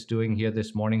BX is doing here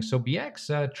this morning. So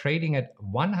BX trading at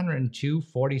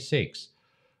 102.46.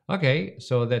 Okay,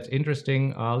 so that's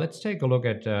interesting. Let's take a look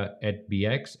at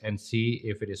BX and see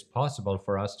if it is possible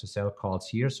for us to sell calls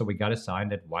here. So we got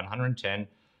assigned at 110.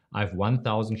 I have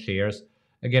 1,000 shares.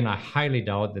 Again, I highly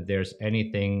doubt that there's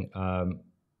anything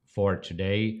for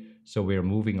today. So we're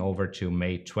moving over to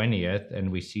May 20th,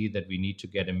 and we see that we need to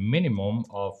get a minimum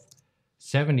of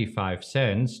 75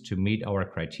 cents to meet our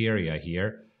criteria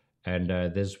here. And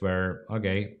this is where,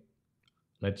 okay,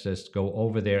 let's just go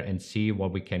over there and see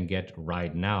what we can get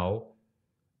right now.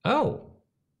 Oh,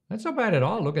 that's not bad at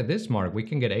all. Look at this, Mark. We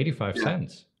can get 85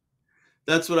 cents.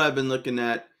 That's what I've been looking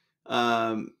at,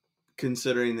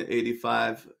 considering the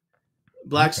 85.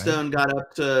 Blackstone got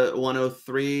up to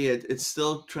 103. It's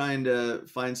still trying to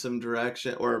find some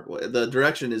direction, or the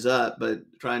direction is up, but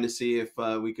trying to see if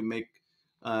we can make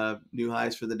new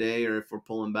highs for the day, or if we're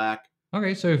pulling back.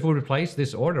 Okay, so if we replace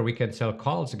this order, we can sell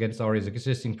calls against our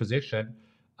existing position.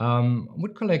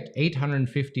 Would collect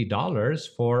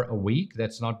 $850 for a week.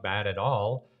 That's not bad at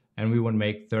all. And we would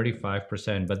make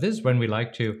 35%. But this is when we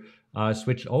like to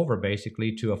switch over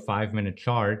basically to a 5-minute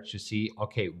chart to see,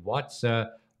 okay,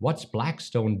 what's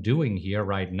Blackstone doing here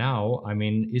right now? I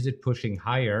mean, is it pushing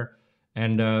higher?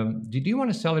 And do you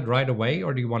want to sell it right away,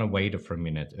 or do you want to wait a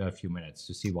few minutes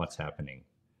to see what's happening?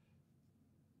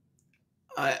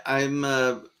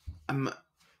 I'm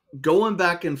going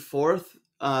back and forth,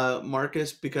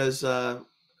 Marcus, because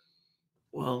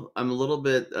well, I'm a little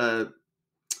bit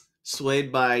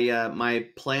swayed by my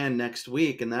plan next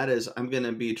week, and that is I'm going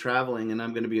to be traveling and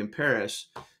I'm going to be in Paris.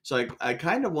 So I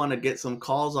kind of want to get some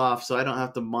calls off so I don't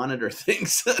have to monitor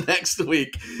things next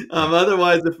week.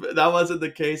 Otherwise, if that wasn't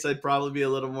the case, I'd probably be a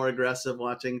little more aggressive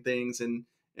watching things and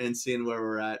seeing where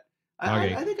we're at. I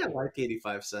Okay. think I like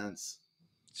 85 cents.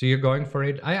 So you're going for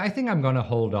it. I think I'm going to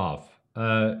hold off.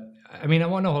 I mean, I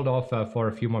want to hold off for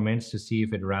a few more minutes to see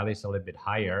if it rallies a little bit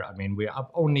higher. I mean, we're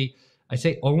up only, I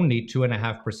say only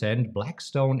 2.5%.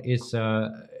 Blackstone is, I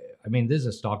mean, this is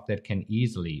a stock that can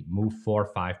easily move 4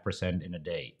 or 5% in a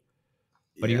day.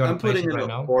 But you're Yeah, going to I'm place putting it in right an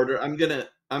now? order. I'm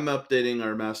updating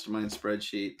our mastermind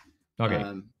spreadsheet. Okay.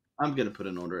 I'm gonna put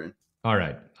an order in. All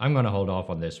right. I'm going to hold off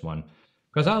on this one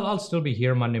because I'll still be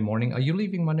here Monday morning. Are you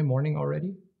leaving Monday morning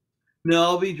already? No,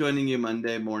 I'll be joining you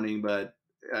Monday morning, but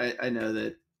I know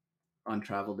that on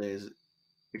travel days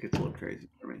it gets a little crazy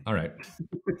for me. All right.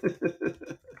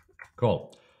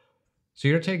 Cool. So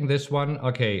you're taking this one.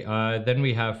 Okay. Then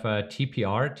we have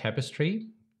TPR, Tapestry.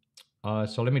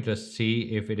 So let me just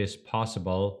see if it is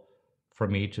possible for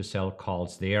me to sell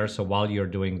calls there. So while you're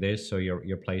doing this, so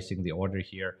you're placing the order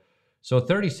here. So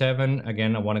 37,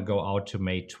 again, I want to go out to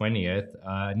May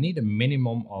 20th. Need a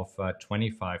minimum of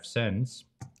 25 cents.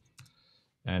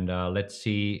 And let's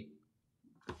see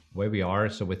where we are.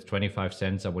 So with 25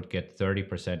 cents, I would get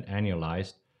 30%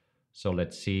 annualized. So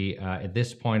let's see. At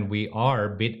this point, we are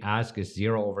bid ask is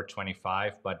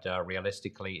 0/25, but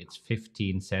realistically, it's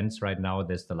 15 cents right now.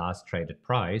 That's the last traded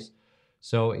price.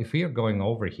 So if we are going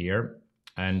over here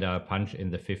and punch in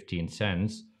the 15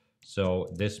 cents, so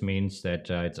this means that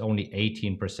it's only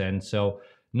 18%. So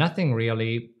nothing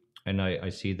really. And I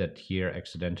see that here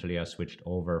accidentally I switched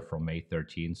over from May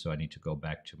 13th. So I need to go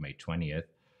back to May 20th.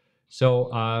 So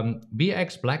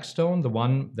BX Blackstone, the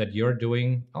one that you're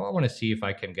doing, I want to see if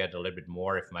I can get a little bit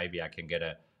more, if maybe I can get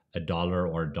a dollar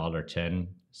or $1.10.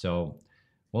 So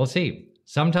we'll see.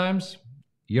 Sometimes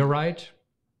you're right.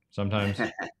 Sometimes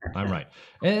I'm right.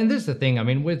 And this is the thing. I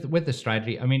mean, with the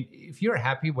strategy, I mean, if you're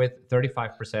happy with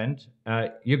 35%,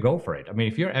 you go for it. I mean,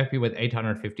 if you're happy with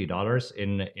 $850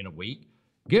 in a week,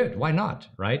 good. Why not?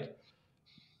 Right?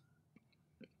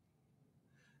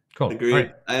 Cool. All Agreed.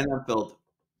 right. And I'm filled.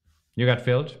 You got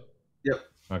filled? Yep.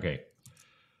 Okay.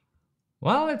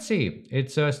 Well, let's see.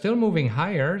 It's still moving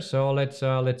higher, so let's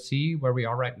see where we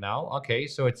are right now. Okay,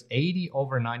 so it's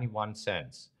 80/91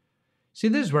 cents. See,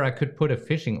 this is where I could put a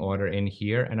fishing order in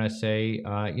here, and I say,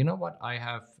 you know what? I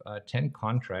have 10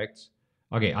 contracts.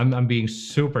 Okay, I'm being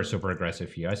super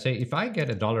aggressive here. I say if I get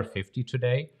 $1.50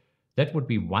 today, that would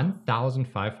be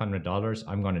 $1,500.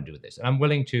 I'm going to do this, and I'm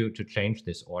willing to change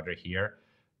this order here.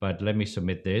 But let me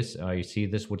submit this. You see,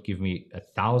 this would give me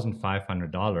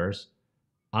 $1,500.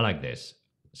 I like this.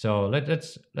 So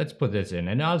let's put this in,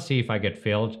 and I'll see if I get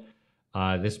filled.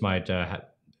 This might,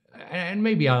 and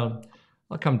maybe I'll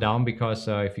come down because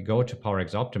if you go to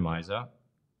PowerX Optimizer,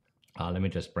 let me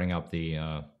just bring up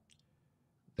the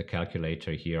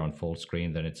calculator here on full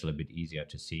screen. Then it's a little bit easier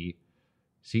to see.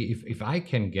 See if I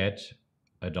can get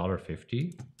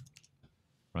 $1.50,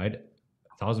 right?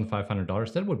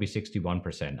 $1,500. That would be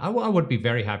 61%. I would be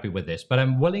very happy with this, but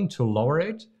I'm willing to lower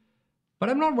it. But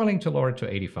I'm not willing to lower it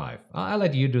to 85. I'll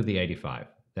let you do the 85.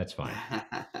 That's fine.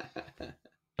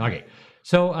 Okay.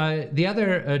 So the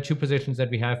other two positions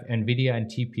that we have, NVIDIA and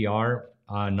TPR,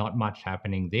 not much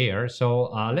happening there.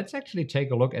 So let's actually take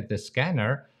a look at the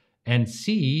scanner and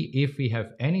see if we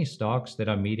have any stocks that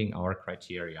are meeting our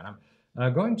criteria.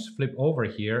 I'm going to flip over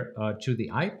here to the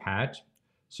iPad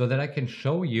so that I can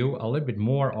show you a little bit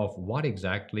more of what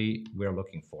exactly we're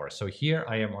looking for. So here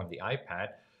I am on the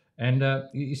iPad. And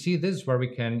you see, this is where we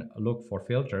can look for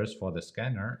filters for the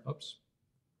scanner. Oops.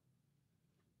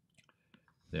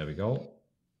 There we go.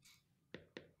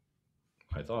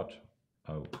 I thought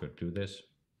I could do this.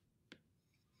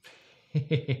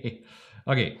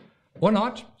 Okay, or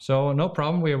not. So no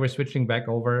problem. We're switching back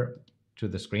over to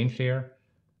the screen share.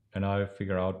 And I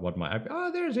figure out what my iPad...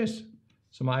 Oh, there it is.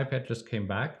 So my iPad just came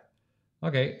back.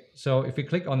 Okay, so if we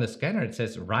click on the scanner, it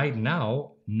says right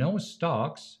now, no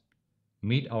stocks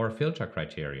meet our filter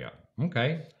criteria.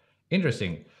 Okay,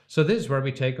 interesting. So this is where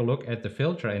we take a look at the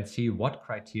filter and see what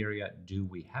criteria do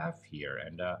we have here.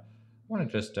 And I want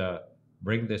to just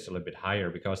bring this a little bit higher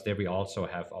because there we also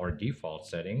have our default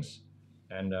settings.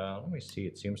 And let me see,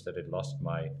 it seems that it lost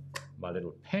my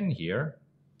little pen here.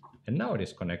 And now it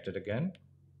is connected again.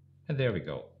 And there we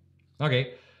go.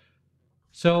 Okay,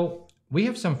 So we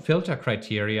have some filter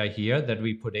criteria here that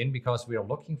we put in because we are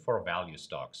looking for value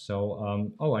stocks.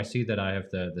 So, oh, I see that I have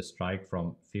the strike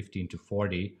from 15 to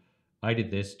 40. I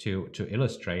did this to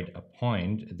illustrate a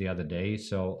point the other day.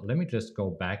 So let me just go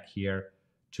back here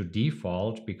to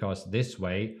default, because this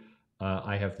way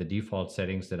I have the default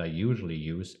settings that I usually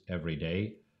use every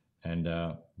day. And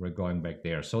we're going back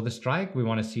there. So the strike, we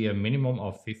want to see a minimum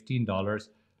of $15.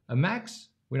 A max,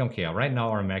 we don't care. Right now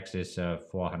our max is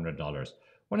 $400.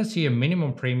 Want to see a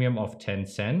minimum premium of 10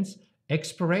 cents.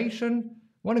 Expiration,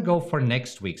 want to go for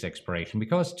next week's expiration,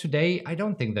 because today I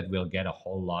don't think that we'll get a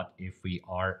whole lot if we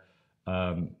are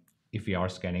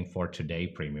scanning for today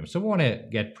premium. So we want to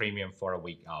get premium for a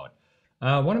week out.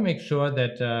 Want to make sure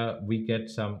that we get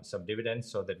some dividends,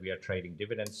 so that we are trading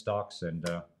dividend stocks. And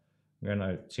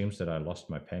it seems that I lost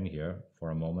my pen here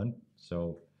for a moment.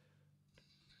 So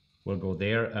we'll go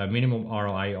there. Minimum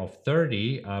ROI of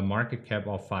 30, market cap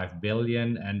of 5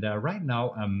 billion, and right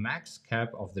now a max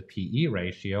cap of the PE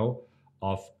ratio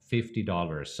of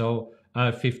 $50. So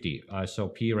 50. So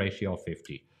PE ratio of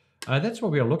 50. That's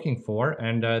what we are looking for,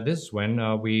 and this is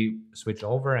when we switch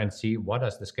over and see what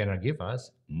does the scanner give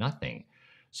us. Nothing.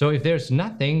 So if there's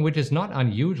nothing, which is not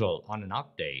unusual on an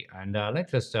update, and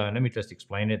let me just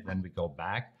explain it, then we go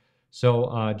back.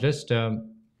 So just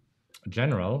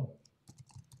general.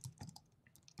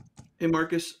 Hey,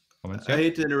 Marcus, Comments, I yeah?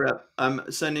 hate to interrupt.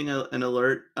 I'm sending an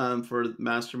alert for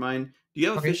Mastermind. Do you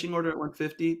have a Okay. fishing order at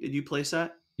 150? Did you place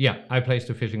that? Yeah, I placed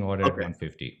a fishing order at Okay.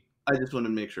 150. I just wanted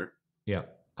to make sure. Yeah,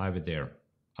 I have it there.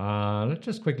 Let's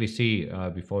just quickly see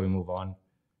before we move on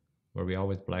where we are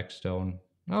with Blackstone.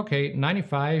 Okay,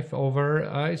 95 over,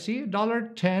 I see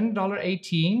 $1.10,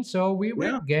 $1.18. So we're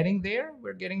Yeah. getting there.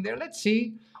 We're getting there. Let's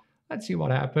see. Let's see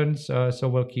what happens. So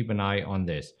we'll keep an eye on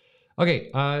this.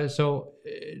 Okay, so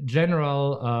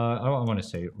general, I want to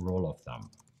say rule of thumb.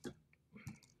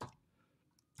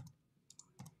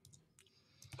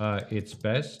 It's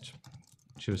best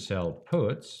to sell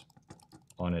puts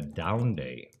on a down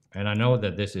day. And I know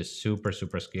that this is super,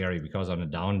 super scary, because on a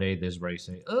down day, this is where you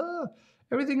say, oh,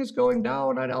 everything is going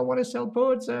down. I don't want to sell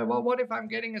puts. Well, what if I'm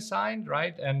getting assigned,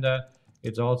 right? And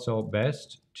it's also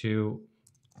best to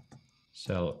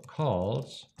sell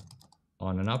calls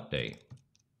on an up day.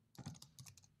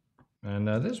 And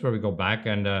this is where we go back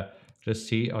and just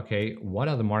see, okay, what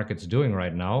are the markets doing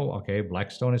right now? Okay,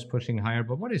 Blackstone is pushing higher,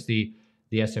 but what is the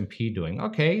S&P doing?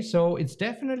 Okay, so it's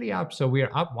definitely up. So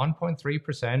we're up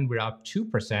 1.3%. We're up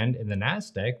 2% in the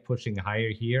NASDAQ, pushing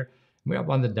higher here. We're up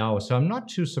on the Dow. So I'm not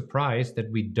too surprised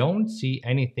that we don't see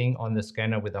anything on the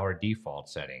scanner with our default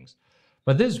settings.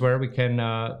 But this is where we can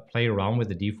play around with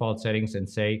the default settings and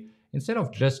say, instead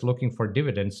of just looking for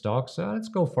dividend stocks, let's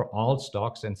go for all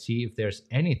stocks and see if there's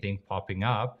anything popping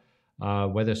up,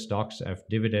 whether stocks have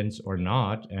dividends or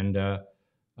not. And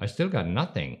I still got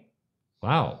nothing.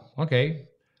 Wow. Okay.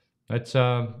 Let's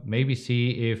maybe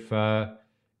see if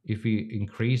we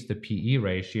increase the PE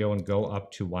ratio and go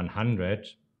up to 100.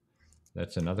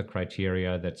 That's another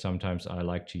criteria that sometimes I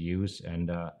like to use,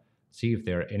 and see if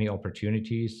there are any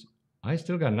opportunities. I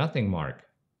still got nothing, Mark.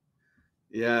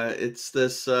 Yeah, it's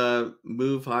this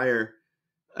move higher.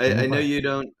 I Move know on. you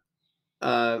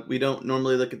don't. We don't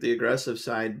normally look at the aggressive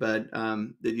side, but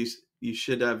did you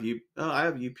should have you? Oh, I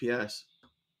have UPS.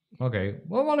 Okay,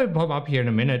 well, I'll pop up here in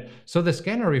a minute. So the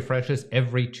scanner refreshes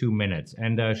every 2 minutes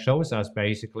and shows us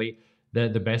basically the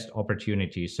best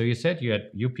opportunities. So you said you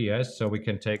had UPS, so we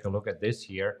can take a look at this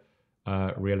here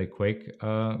really quick.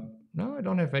 No, I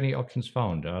don't have any options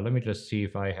found. Let me just see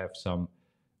if I have some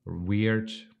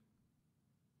weird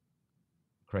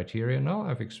criteria. No,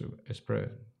 I've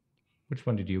which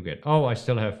one did you get? Oh, I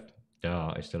still have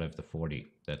the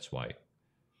 40. That's why.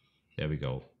 There we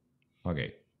go.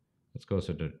 Okay. Let's go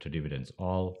to dividends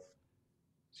all,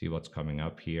 see what's coming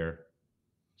up here.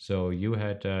 So you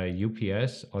had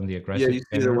UPS on the Yeah, aggressive you see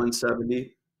the scanner.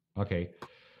 170. Okay.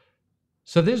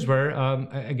 So this is where,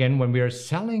 again, when we are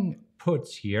selling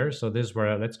puts here, so this is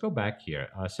where, let's go back here,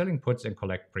 selling puts and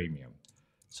collect premium.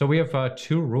 So we have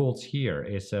two rules here.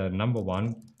 Is number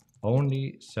one,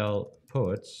 only sell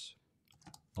puts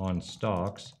on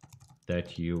stocks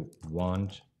that you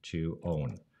want to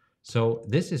own. So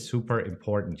this is super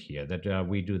important here that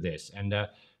we do this. And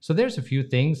so there's a few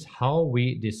things how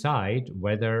we decide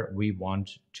whether we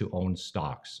want to own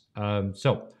stocks.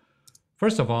 So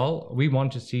first of all, we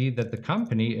want to see that the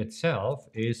company itself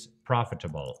is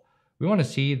profitable. We want to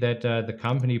see that the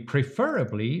company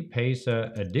preferably pays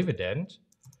a dividend.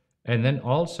 And then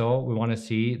also we want to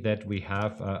see that we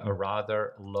have a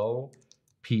rather low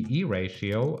PE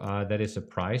ratio, that is a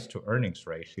price to earnings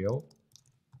ratio.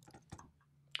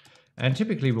 And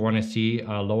typically we want to see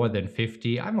lower than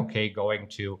 50. I'm okay going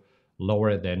to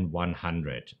lower than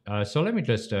 100. So let me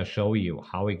just show you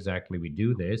how exactly we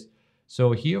do this.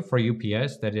 So here for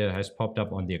UPS that it has popped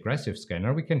up on the aggressive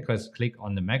scanner, we can just click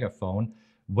on the megaphone.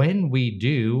 When we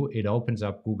do, it opens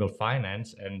up Google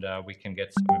Finance and we can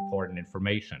get some important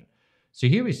information. So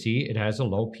here we see it has a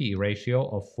low PE ratio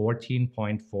of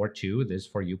 14.42. This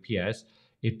for UPS.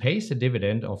 It pays a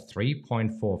dividend of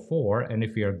 3.44. And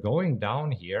if we are going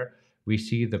down here, we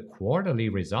see the quarterly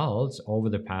results over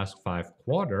the past 5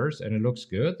 quarters, and it looks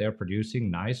good. They're producing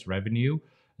nice revenue.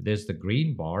 There's the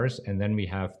green bars, and then we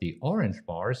have the orange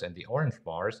bars, and the orange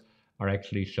bars are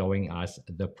actually showing us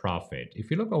the profit. If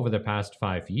you look over the past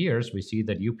 5 years, we see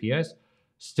that UPS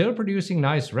still producing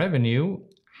nice revenue,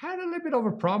 had a little bit of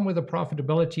a problem with the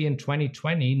profitability in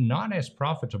 2020, not as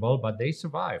profitable, but they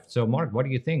survived. So Mark, what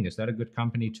do you think? Is that a good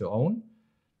company to own?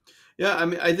 Yeah, I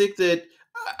mean, I think that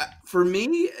for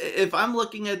me, if I'm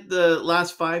looking at the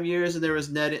last 5 years and there was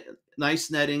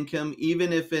nice net income,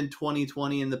 even if in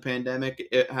 2020 in the pandemic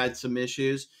it had some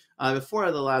issues, 4 out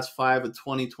of the last 5, with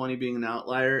 2020 being an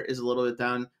outlier, is a little bit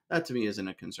down. That to me isn't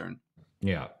a concern.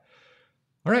 Yeah.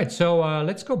 All right, so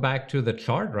let's go back to the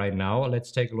chart right now.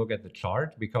 Let's take a look at the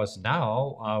chart because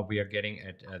now we are getting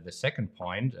at the second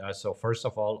point. So first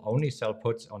of all, only sell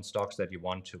puts on stocks that you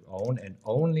want to own and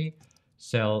only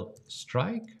sell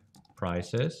strike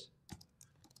prices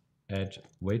at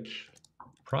which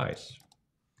price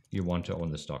you want to own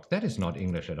the stock. That is not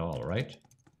English at all, right?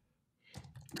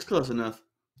 It's close enough.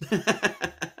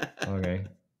 Okay.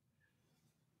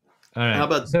 All right. How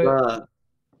about So,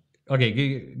 okay,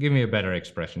 give me a better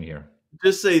expression here.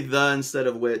 just say the instead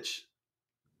of which.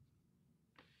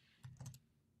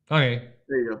 Okay.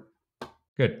 There you go.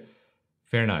 Good.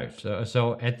 Fair enough.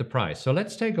 So at the price. So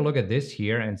let's take a look at this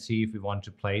here and see if we want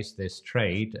to place this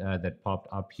trade that popped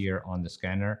up here on the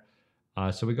scanner.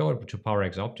 So we go to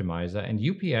PowerX Optimizer and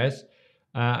UPS.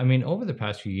 I mean, over the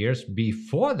past few years,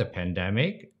 before the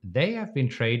pandemic, they have been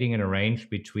trading in a range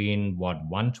between what,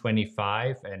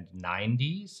 125 and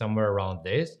 90, somewhere around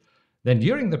this. Then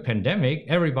during the pandemic,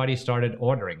 everybody started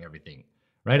ordering everything,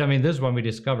 right? I mean, this is when we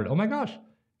discovered, oh my gosh,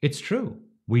 it's true.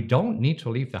 We don't need to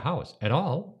leave the house at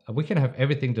all. We can have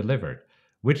everything delivered,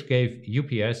 which gave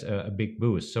UPS a big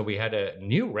boost. So we had a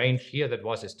new range here that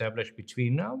was established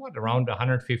between around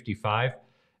 155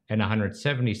 and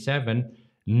 177.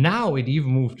 Now it even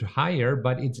moved higher,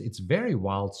 but it's very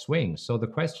wild swings. So the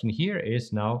question here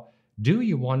is now, do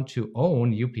you want to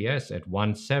own UPS at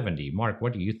 170? Mark,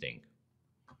 what do you think?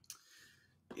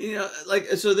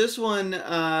 So this one,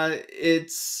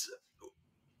 it's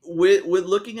with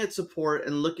looking at support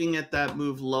and looking at that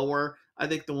move lower. I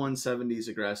think the 170 is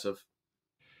aggressive.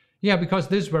 Yeah, because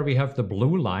this is where we have the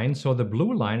blue line. So the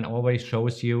blue line always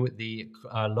shows you the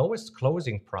lowest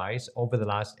closing price over the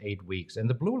last 8 weeks. And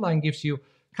the blue line gives you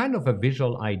kind of a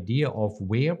visual idea of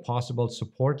where possible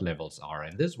support levels are.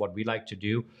 And this is what we like to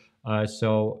do.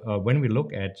 When we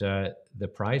look at the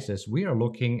prices, we are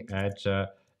looking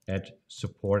at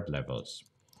support levels.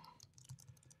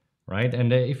 Right,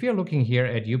 and if you're looking here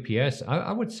at UPS,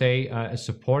 I would say a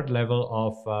support level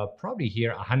of probably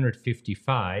here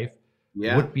 155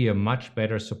 would be a much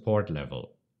better support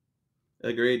level.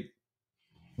 Agreed.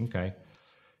 Okay.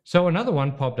 So another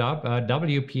one popped up,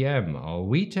 WPM,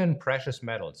 Wheaton Precious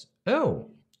Metals.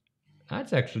 Oh,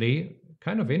 that's actually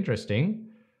kind of interesting.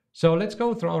 So let's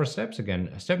go through our steps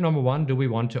again. Step number 1, do we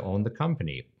want to own the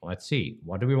company? Let's see.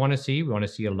 What do we want to see? We want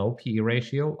to see a low PE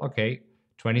ratio. Okay,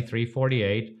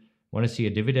 23.48. Want to see a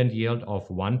dividend yield of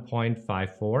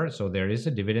 1.54. So there is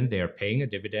a dividend. They are paying a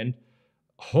dividend.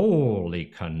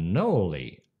 Holy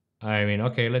cannoli. I mean,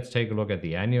 okay, let's take a look at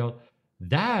the annual.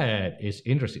 That is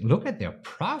interesting. Look at their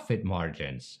profit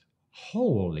margins.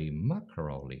 Holy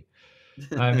mackeroli.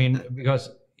 I mean, because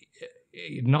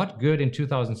not good in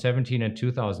 2017 and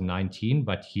 2019,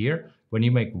 but here, when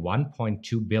you make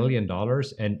 $1.2 billion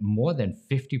and more than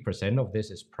 50% of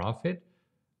this is profit,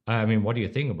 I mean, what do you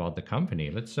think about the company?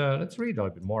 Let's read a little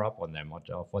bit more up on them,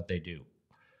 of what they do.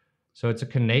 So it's a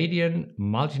Canadian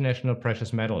multinational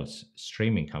precious metals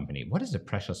streaming company. What is a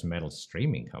precious metals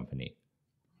streaming company?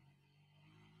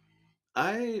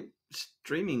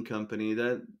 Streaming company,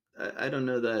 that I don't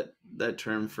know that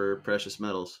term for precious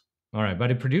metals. All right, but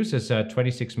it produces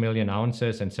 26 million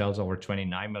ounces and sells over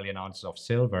 29 million ounces of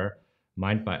silver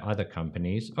mined by other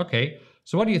companies. Okay,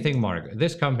 so what do you think, Mark?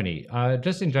 This company,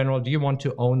 just in general, do you want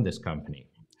to own this company?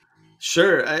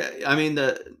 Sure. I mean,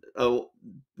 the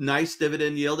nice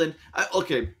dividend yield. And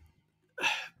okay,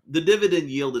 the dividend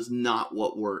yield is not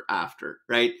what we're after,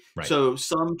 right? Right. So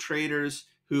some traders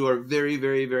who are very,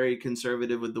 very, very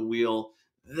conservative with the wheel,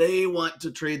 they want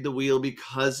to trade the wheel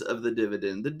because of the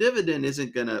dividend. The dividend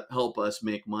isn't going to help us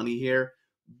make money here,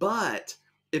 but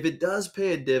if it does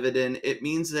pay a dividend, it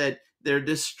means that they're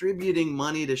distributing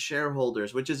money to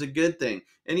shareholders, which is a good thing.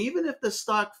 And even if the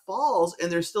stock falls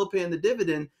and they're still paying the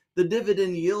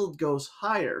dividend yield goes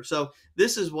higher. So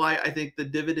this is why I think the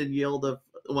dividend yield of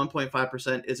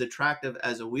 1.5% is attractive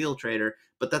as a wheel trader,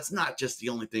 but that's not just the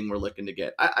only thing we're looking to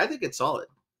get. I think it's solid.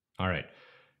 All right.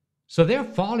 So they're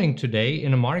falling today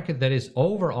in a market that is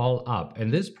overall up.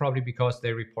 And this is probably because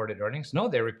they reported earnings. No,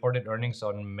 they reported earnings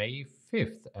on May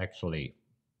 5th, actually.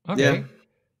 Okay. Yeah.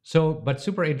 So, but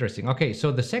super interesting. Okay.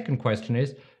 So the second question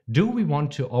is, do we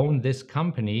want to own this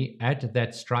company at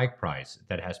that strike price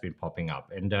that has been popping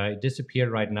up? And it disappeared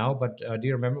right now, but do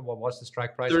you remember what was the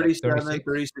strike price? 37, Like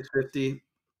 36.50.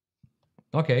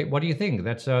 Okay, what do you think?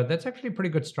 That's actually a pretty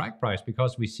good strike price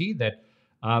because we see that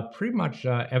pretty much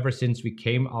ever since we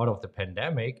came out of the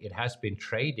pandemic, it has been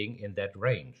trading in that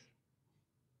range.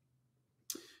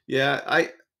 Yeah,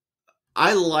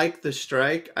 I like the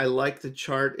strike. I like the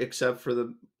chart, except for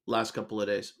the last couple of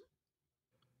days.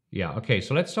 Yeah, okay,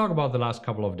 so let's talk about the last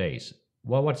couple of days.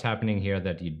 Well, what's happening here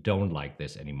that you don't like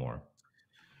this anymore?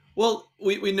 Well,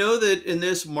 we know that in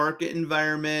this market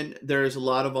environment, there's a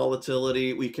lot of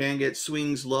volatility. We can get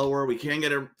swings lower. We can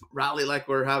get a rally like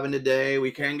we're having today.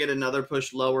 We can get another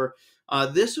push lower.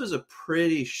 This was a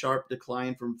pretty sharp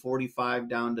decline from 45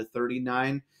 down to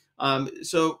 39.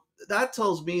 So that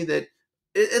tells me that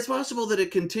it's possible that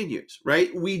it continues,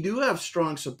 right? We do have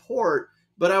strong support,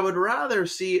 but I would rather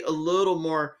see a little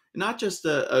more, not just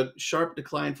a sharp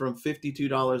decline from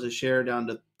 $52 a share down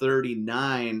to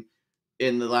 39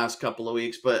 in the last couple of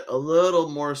weeks, but a little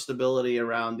more stability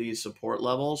around these support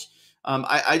levels.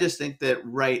 I just think that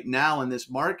right now in this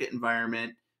market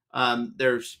environment,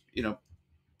 there's,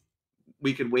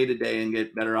 we could wait a day and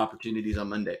get better opportunities on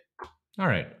Monday. All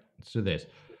right, let's do this.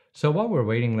 So while we're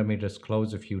waiting, let me just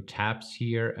close a few tabs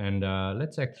here and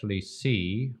let's actually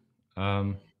see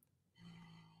how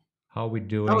we're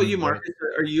doing. How about you, Marcus?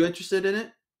 Are you interested in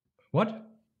it? What?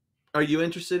 Are you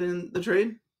interested in the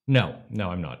trade? No,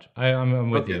 I'm not. I'm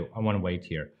with Okay. you. I want to wait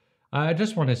here. I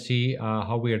just want to see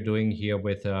how we are doing here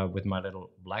with my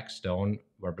little Blackstone,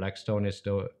 where Blackstone is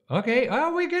still okay.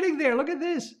 Oh, we're getting there. Look at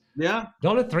this. Yeah.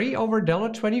 $3 over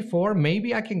 $24.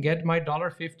 Maybe I can get my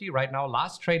 $50 right now.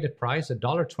 Last traded price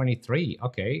 $23.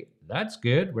 Okay, that's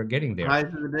good. We're getting there. Highs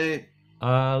of the day.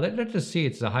 Let's just see.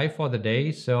 It's the high for the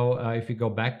day. So if you go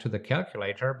back to the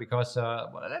calculator, because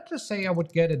well, let's just say I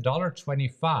would get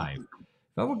 $1.25.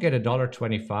 If I would get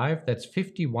 $1.25, that's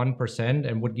 51%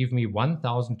 and would give me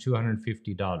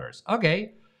 $1,250.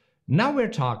 Okay, now we're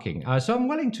talking. So I'm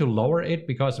willing to lower it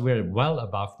because we're well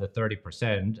above the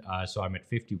 30%. So I'm at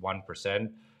 51%.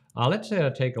 Let's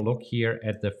take a look here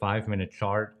at the 5-minute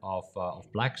chart of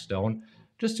Blackstone,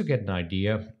 just to get an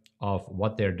idea of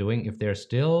what they're doing. If they're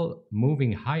still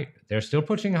moving high, they're still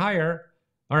pushing higher.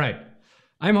 All right,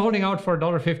 I'm holding out for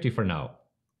 $1.50 for now.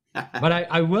 But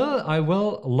I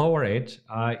will lower it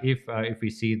if we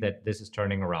see that this is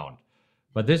turning around.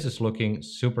 But this is looking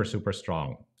super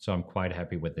strong, so I'm quite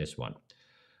happy with this one.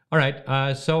 All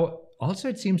right. So also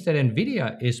it seems that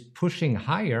Nvidia is pushing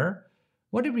higher.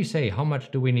 What did we say? How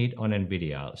much do we need on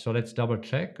Nvidia? So let's double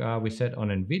check. We said on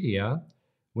Nvidia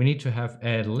we need to have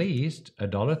at least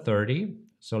 $1.30.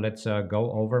 So let's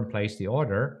go over and place the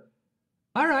order.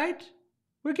 All right,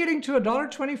 we're getting to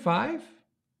 $1.25.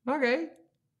 Okay.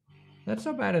 That's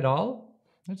not bad at all.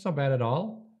 That's not bad at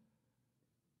all.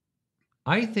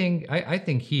 I think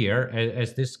here,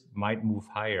 as this might move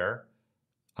higher,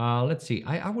 let's see.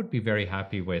 I would be very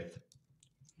happy with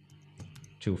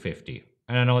 250.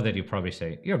 And I know that you probably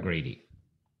say, you're greedy.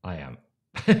 I am.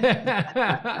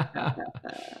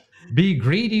 Be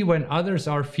greedy when others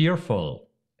are fearful,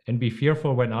 and be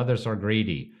fearful when others are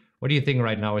greedy. What do you think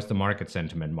right now is the market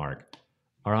sentiment, Mark?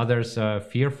 Are others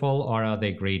fearful or are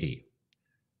they greedy?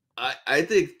 I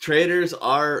think traders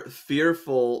are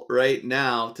fearful right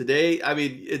now. Today, I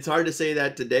mean, it's hard to say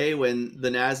that today when the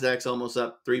Nasdaq's almost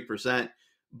up 3%,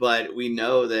 but we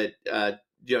know that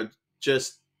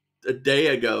just a day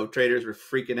ago, traders were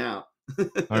freaking out.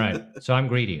 All right, so I'm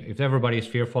greedy. If everybody is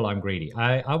fearful, I'm greedy.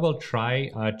 I will try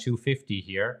 250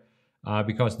 here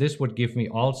because this would give me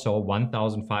also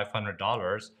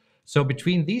 $1,500. So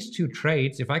between these two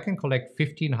trades, if I can collect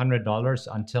 $1,500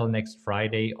 until next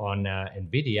Friday on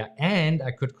NVIDIA, and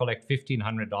I could collect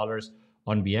 $1,500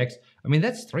 on BX, I mean,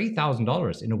 that's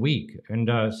 $3,000 in a week.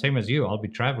 And same as you, I'll be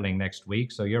traveling next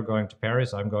week. So you're going to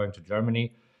Paris, I'm going to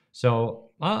Germany. So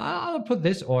I'll put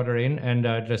this order in and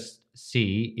just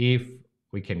see if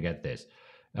we can get this.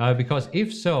 Because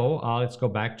if so, let's go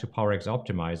back to PowerX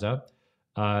Optimizer.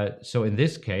 So in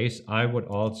this case, I would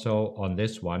also on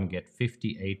this one get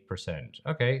 58%.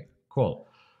 Okay, cool.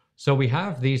 So we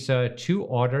have these two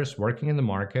orders working in the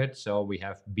market. So we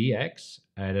have BX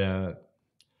at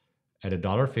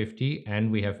 $1.50,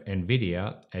 and we have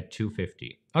Nvidia at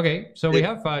 250. Okay, so we They,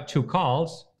 have two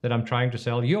calls that I'm trying to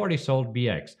sell. You already sold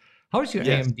BX. How is your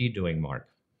yes. AMD doing, Mark?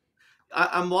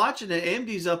 I'm watching it.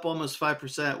 AMD's up almost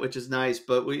 5%, which is nice,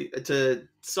 but we to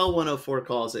sell 104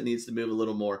 calls, it needs to move a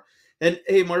little more. And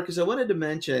hey, Marcus, I wanted to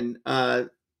mention,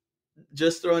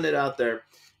 just throwing it out there,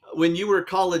 when you were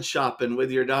college shopping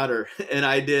with your daughter, and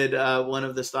I did one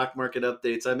of the stock market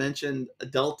updates, I mentioned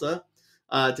Delta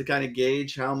to kind of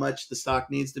gauge how much the stock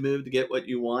needs to move to get what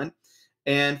you want.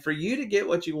 And for you to get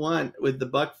what you want with the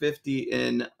buck 50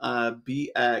 in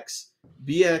BX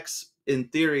in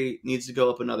theory needs to go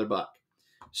up another buck.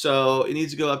 So it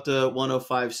needs to go up to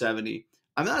 105.70.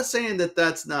 I'm not saying that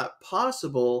that's not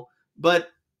possible, but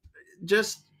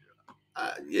just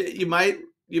you might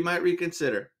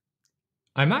reconsider.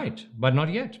 I might, but not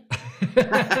yet.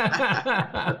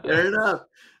 Fair enough.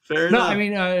 Fair No, I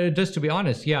enough. mean, just to be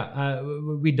honest, yeah,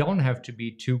 we don't have to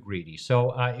be too greedy.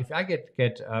 So if I get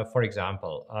for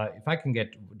example, if I can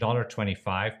get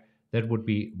 $1.25, that would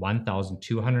be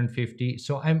 1,250.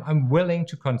 So I'm willing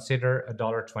to consider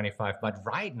 $1.25. But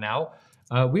right now,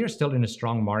 we are still in a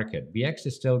strong market. BX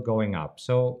is still going up.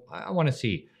 So I want to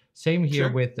see. Same here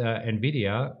Sure. with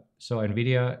Nvidia. So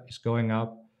Nvidia is going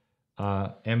up.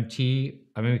 MT,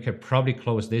 I mean, we could probably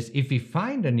close this. If we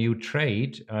find a new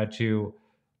trade to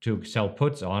sell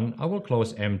puts on, I will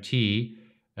close MT,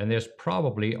 and there's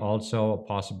probably also a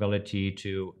possibility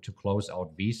to close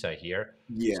out Visa here.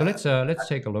 So Yeah. let's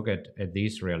take a look at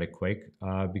these really quick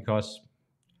because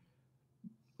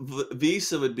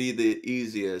Visa would be the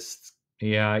easiest.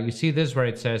 yeah, you see this where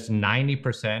it says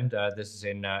 90%. This is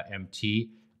in MT.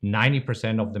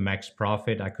 90% of the max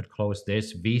profit. I could close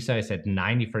this. Visa is at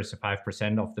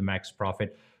 95% of the max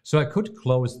profit. So I could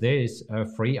close this,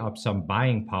 free up some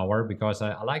buying power because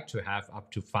I like to have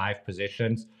up to 5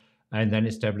 positions and then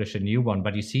establish a new one.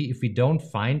 But you see, if we don't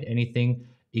find anything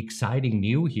exciting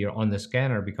new here on the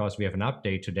scanner because we have an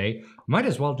update today, might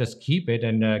as well just keep it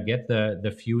and get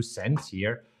the few cents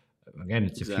here. Again,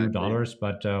 it's a few Exactly. dollars,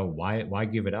 but why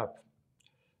give it up?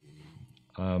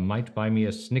 Might buy me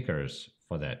a Snickers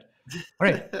for that. All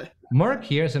right, Merck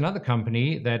here is another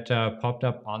company that popped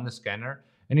up on the scanner.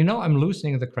 And I'm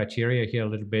loosening the criteria here a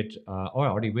little bit. I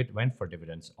already went for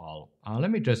dividends all.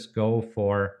 Let me just go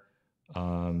for,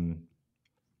 um,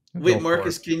 Wait, go for,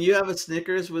 Marcus, can you have a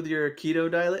Snickers with your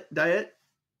keto diet?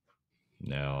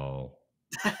 no.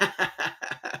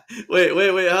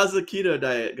 Wait. How's the keto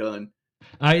diet going?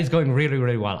 It's going really,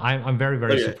 really well. I'm very,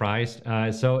 very Okay. surprised.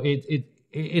 So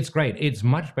it's great. It's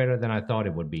much better than I thought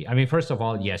it would be. I mean, first of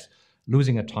all, yes,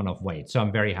 losing a ton of weight. So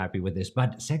I'm very happy with this.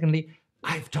 But secondly,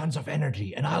 I have tons of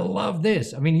energy and I love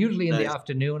this. I mean, usually in the Nice.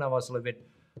 afternoon, I was a little bit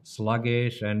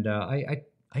sluggish and I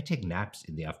take naps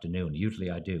in the afternoon. Usually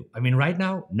I do. I mean, right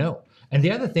now, no. And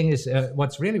the other thing is,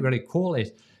 what's really, really cool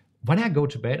is when I go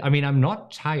to bed, I mean, I'm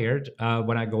not tired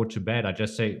when I go to bed. I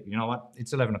just say, you know what?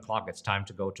 It's 11 o'clock. It's time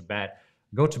to go to bed.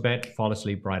 Go to bed, fall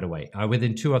asleep right away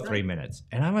within 2 or 3 minutes.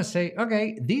 And I must say,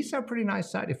 okay, these are pretty nice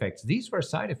side effects. These were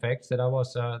side effects that I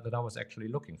was actually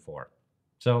looking for.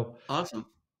 So, Awesome.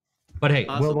 but hey,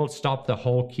 we'll Awesome. we'll stop the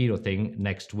whole keto thing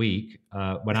next week.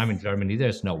 When I'm in Germany,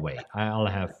 there's no way. I'll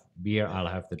have beer, I'll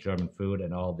have the German food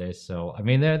and all this. So I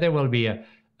mean, there will be a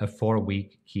 4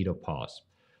 week keto pause.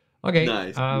 Okay.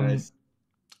 Nice. Nice.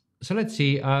 So let's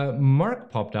see.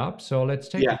 Merck popped up. So let's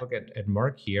take a Yeah. look at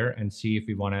Merck here and see if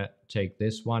we want to take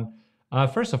this one.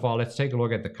 First of all, let's take a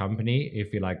look at the company.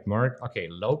 If you like Merck, okay,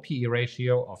 low PE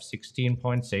ratio of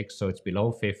 16.6, so it's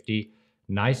below 50.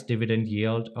 Nice dividend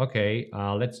yield. Okay,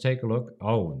 let's take a look.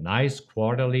 Oh, nice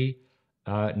quarterly,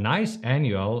 nice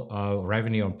annual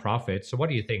revenue and profit. So what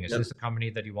do you think? Is Yep. this a company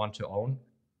that you want to own?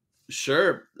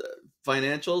 Sure.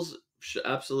 Financials.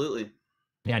 Absolutely.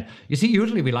 Yeah, you see,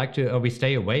 usually we like to we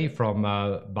stay away from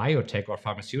biotech or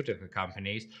pharmaceutical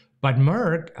companies, but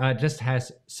Merck just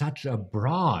has such a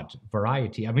broad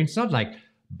variety. I mean, it's not like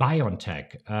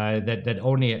BioNTech that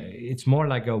only it's more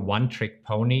like a one-trick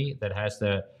pony that has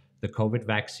the COVID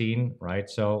vaccine, right?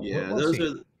 So Yeah. we'll Those see.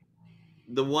 are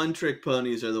the one trick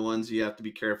ponies are the ones you have to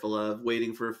be careful of,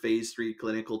 waiting for phase 3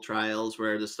 clinical trials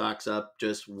where the stock's up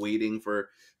just waiting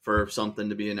for something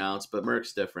to be announced. But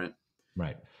Merck's different.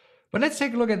 Right. But let's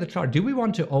take a look at the chart. Do we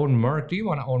want to own Merck? Do you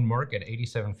want to own Merck at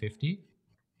 87.50?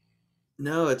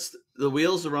 No, it's the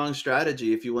wheel's the wrong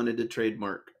strategy if you wanted to trade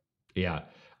Merck. Yeah,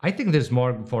 I think there's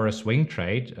more for a swing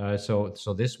trade, so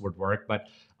this would work. But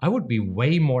I would be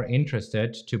way more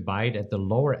interested to buy it at the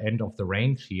lower end of the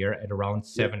range here at around Yep.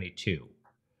 72.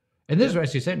 And this is, Yep.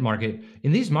 as you said, market,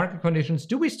 in these market conditions,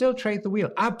 do we still trade the wheel?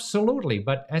 Absolutely.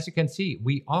 But as you can see,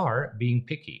 we are being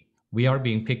picky. We are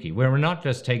being picky. We're not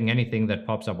just taking anything that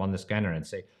pops up on the scanner and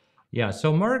say, yeah.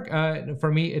 So Merck,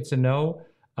 for me, it's a no.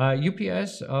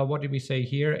 UPS, what did we say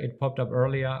here? It popped up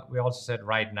earlier. We also said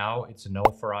right now it's a no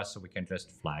for us, so we can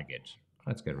just flag it.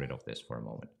 Let's get rid of this for a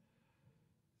moment.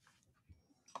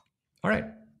 All right.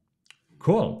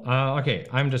 Cool. Okay,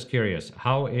 I'm just curious.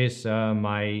 How is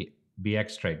my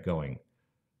BX trade going?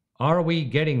 Are we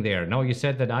getting there? No, you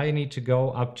said that I need to go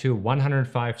up to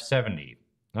 105.70.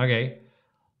 Okay,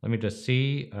 let me just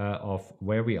see of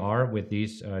where we are with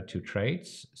these two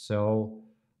trades. So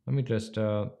let me just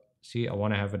see. I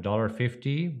want to have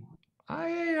 $1.50.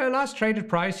 I last traded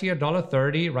price here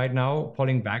 $1.30. Right now,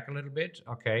 pulling back a little bit.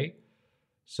 Okay.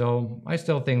 So I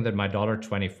still think that my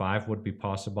 $1.25 would be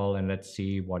possible, and let's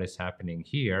see what is happening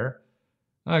here.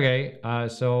 Okay,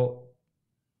 wow,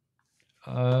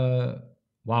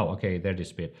 okay, there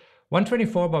this bit.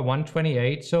 124 by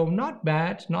 128, so not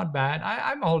bad, not bad.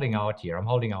 I'm holding out here. I'm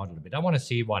holding out a little bit. I want to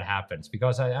see what happens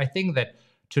because I think that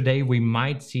today we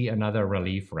might see another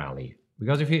relief rally.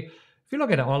 Because if you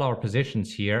look at all our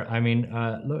positions here, I mean,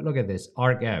 look at this.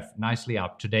 ARC-F, nicely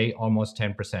up today, almost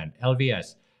 10%.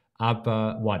 LVS, up,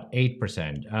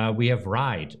 8%. We have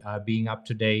RIDE being up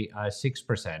today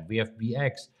 6%. We have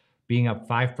BX being up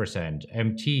 5%.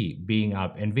 MT being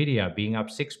up. NVIDIA being up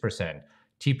 6%.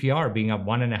 TPR being up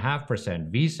 1.5%.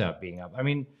 Visa being up. I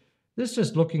mean, this is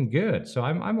just looking good. So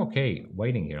I'm okay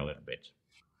waiting here a little bit.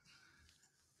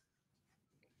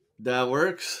 That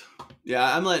works.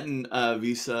 Yeah, I'm letting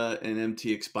Visa and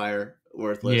MT expire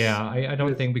worthless. Yeah, I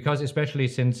don't think, because especially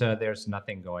since there's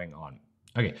nothing going on.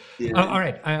 Okay. Yeah. All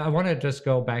right. I want to just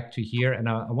go back to here, and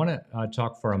I want to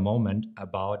talk for a moment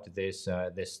about this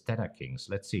Theta Kings.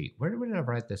 Let's see. Where did I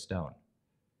write this down?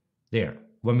 There.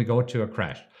 When we go to a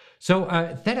crash. So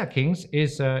Theta Kings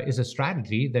is a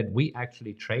strategy that we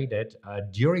actually traded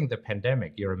during the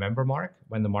pandemic. You remember, Mark,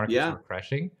 when the markets were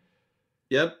crashing?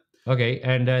 Yep. Okay,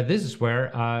 and this is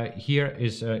where here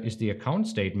is the account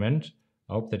statement.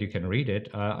 I hope that you can read it.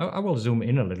 I will zoom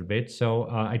in a little bit. So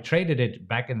I traded it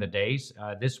back in the days.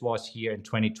 This was here in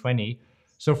 2020.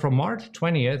 So from March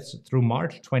 20th through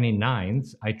March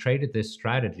 29th, I traded this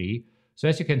strategy. So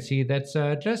as you can see, that's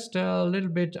just a little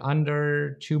bit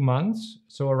under 2 months.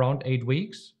 So around 8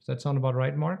 weeks. Does that sound about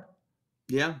right, Mark?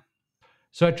 Yeah.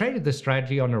 So I traded this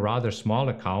strategy on a rather small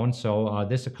account. So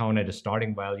this account had a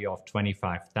starting value of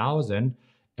 25,000.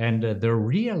 And the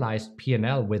realized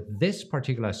P&L with this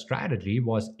particular strategy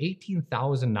was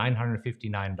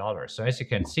 $18,959. So as you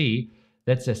can see,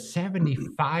 that's a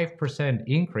 75%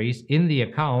 increase in the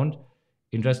account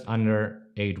in just under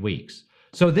 8 weeks.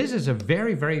 So this is a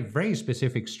very, very, very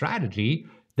specific strategy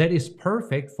that is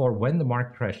perfect for when the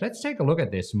market crashed. Let's take a look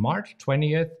at this. March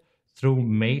 20th through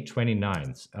May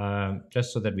 29th,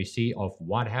 just so that we see of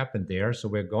what happened there. So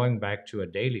we're going back to a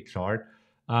daily chart.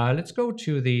 Let's go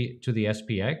to the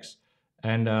SPX,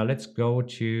 and let's go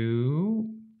to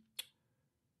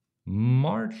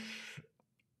March.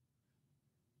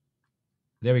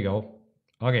 There we go.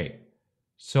 Okay,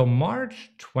 so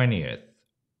March 20th,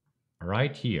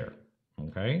 right here.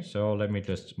 Okay, so let me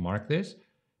just mark this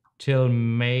till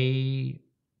May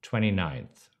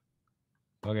 29th.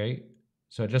 Okay,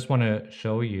 so I just want to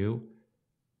show you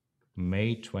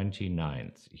May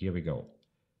 29th. Here we go.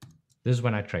 This is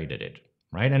when I traded it.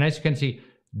 Right? And as you can see,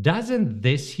 doesn't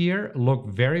this here look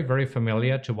very, very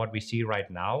familiar to what we see right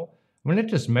now? I mean,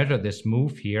 let's just measure this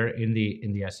move here in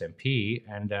the S&P.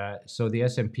 And so the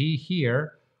S&P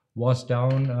here was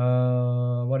down,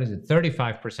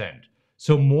 35%.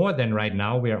 So more than right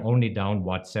now. We are only down,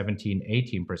 17,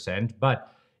 18%.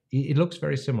 But it looks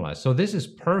very similar. So this is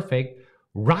perfect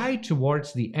right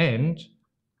towards the end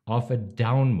of a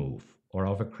down move or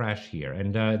of a crash here.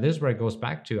 And this is where it goes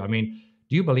back to. I mean,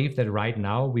 do you believe that right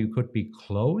now we could be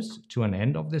close to an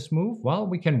end of this move? Well,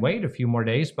 we can wait a few more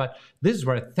days, but this is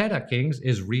where Theta Kings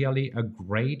is really a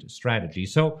great strategy.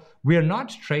 So we're not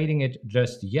trading it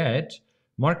just yet,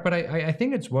 Mark, but I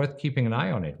think it's worth keeping an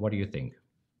eye on it. What do you think?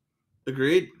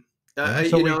 Agreed. Yeah,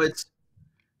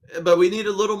 but we need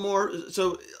a little more.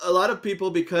 So a lot of people,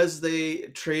 because they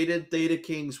traded Theta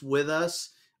Kings with us,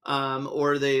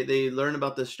 or they learn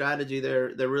about the strategy,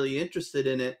 they're really interested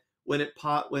in it when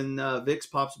VIX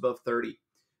pops above 30.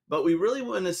 But we really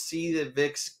want to see that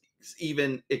VIX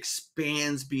even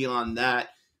expands beyond that,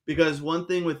 because one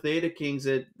thing with Theta Kings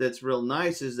that's real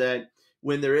nice is that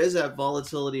when there is that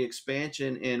volatility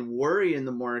expansion and worry in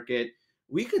the market,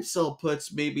 we could sell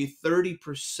puts maybe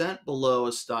 30% below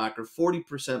a stock or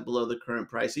 40% below the current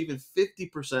price, even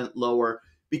 50% lower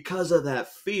because of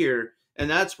that fear. And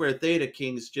that's where Theta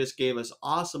Kings just gave us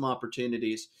awesome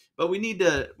opportunities. But we need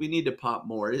to pop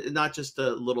more, not just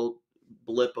a little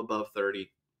blip above 30.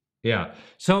 Yeah.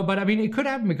 So, but I mean, it could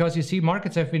happen because you see,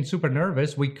 markets have been super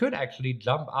nervous. We could actually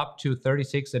jump up to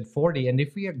 36 and 40. And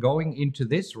if we are going into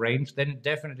this range, then it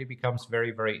definitely becomes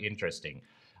very, very interesting.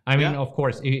 I mean, Yeah. of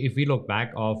course, if we look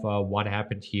back of what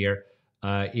happened here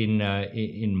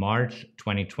in March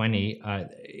 2020,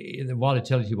 the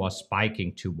volatility was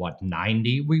spiking to what,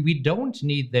 90? We don't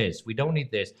need this. We don't need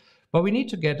this. But we need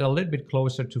to get a little bit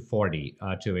closer to 40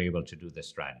 to be able to do this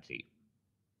strategy.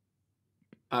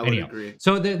 I would Anyhow, agree.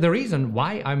 so the reason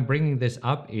why I'm bringing this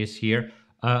up is here.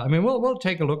 I mean, we'll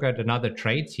take a look at another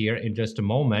trades here in just a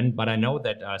moment, but I know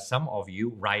that some of you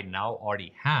right now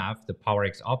already have the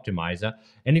PowerX Optimizer,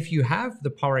 and if you have the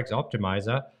PowerX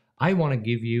Optimizer, I want to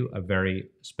give you a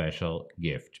very special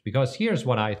gift, because here's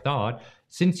what I thought.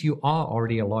 Since you are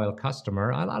already a loyal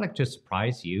customer, I'd like to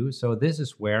surprise you. So this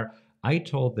is where I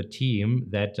told the team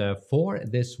that for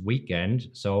this weekend,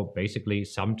 so basically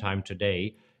sometime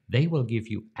today, they will give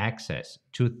you access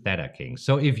to Theta King.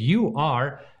 So if you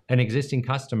are an existing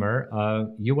customer,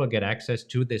 you will get access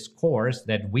to this course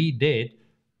that we did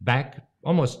back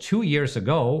almost 2 years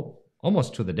ago,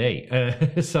 almost to the day.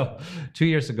 So 2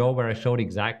 years ago, where I showed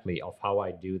exactly of how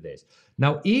I do this.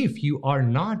 Now, if you are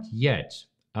not yet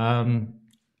a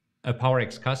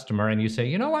PowerX customer and you say,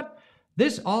 you know what,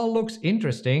 this all looks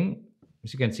interesting,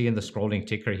 as you can see in the scrolling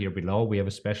ticker here below, we have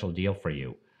a special deal for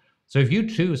you. So if you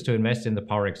choose to invest in the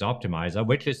PowerX Optimizer,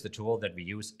 which is the tool that we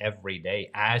use every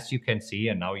day, as you can see,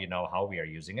 and now you know how we are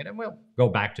using it, and we'll go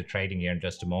back to trading here in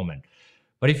just a moment.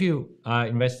 But if you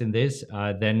invest in this,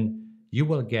 then you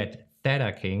will get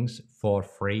Theta Kings for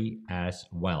free as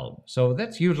well. So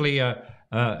that's usually a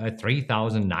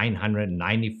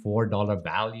 $3,994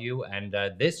 value. And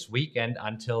this weekend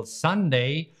until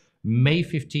Sunday, May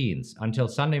 15th,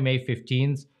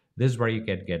 this is where you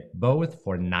can get both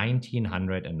for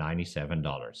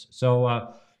 $1,997.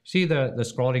 So see the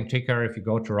scrolling ticker. If you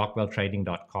go to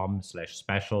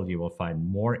rockwelltrading.com/special, you will find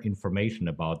more information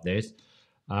about this.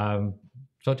 So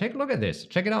take a look at this.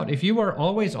 Check it out. If you were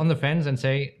always on the fence and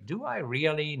say, do I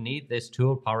really need this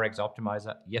tool, PowerX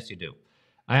Optimizer? Yes, you do.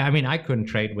 I mean, I couldn't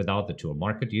trade without the tool.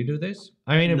 Market, do you do this?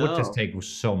 I mean, it would just No, take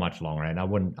so much longer, and I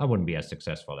wouldn't be as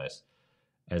successful as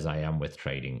I am with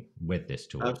trading with this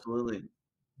tool. absolutely.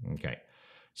 Okay.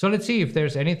 So let's see if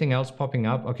there's anything else popping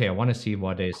up. Okay, I want to see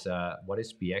what is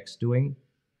BX doing.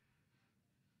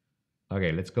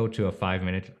 Okay, let's go to a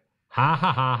 5-minute. Ha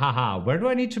ha ha ha ha. Where do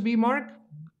I need to be, Mark?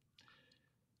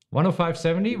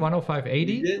 105.70,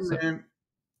 105.80. You did, So, man.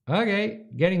 okay,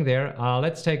 getting there.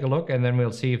 Let's take a look, and then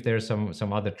we'll see if there's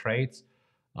some other trades.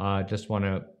 Just want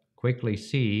to quickly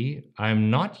see. I'm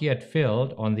not yet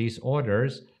filled on these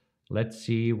orders. Let's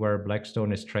see where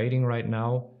Blackstone is trading right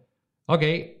now.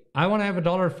 Okay, I want to have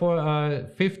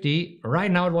 $1.50.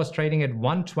 Right now it was trading at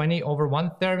 120 over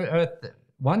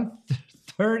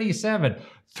 137.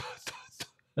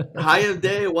 High of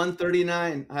day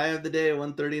 139. High of the day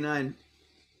 139.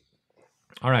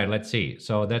 All right, let's see.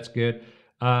 So that's good.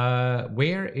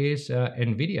 Where is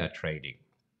NVIDIA trading?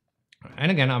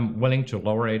 And again, I'm willing to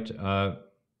lower it a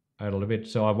little bit.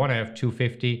 So I want to have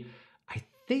 250. I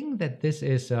think that this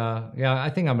is, yeah, I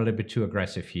think I'm a little bit too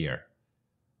aggressive here.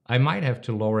 I might have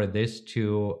to lower this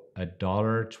to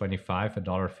 $1.25,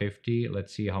 $1.50.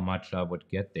 Let's see how much I would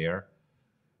get there.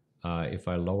 If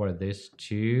I lower this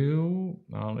to,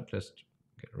 well, let's just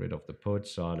get rid of the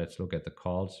puts. So let's look at the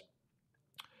calls.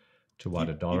 To what,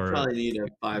 You $1? probably need a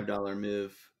 $5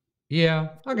 move.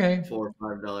 Yeah, okay. $4 or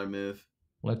 $5 move.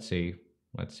 Let's see.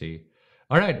 Let's see.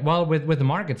 All right. Well, with the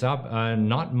markets up,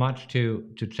 not much to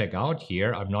check out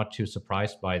here. I'm not too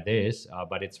surprised by this,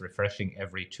 but it's refreshing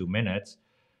every 2 minutes.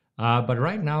 But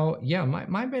right now, yeah,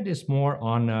 my bet is more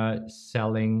on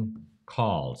selling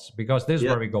calls, because this is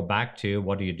where we go back to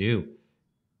what do you do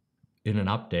in an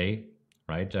up day,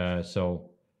 right?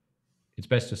 So it's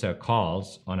best to sell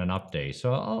calls on an up day.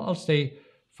 So I'll stay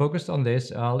focused on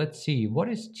this. Let's see, what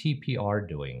is TPR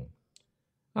doing?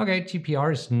 Okay,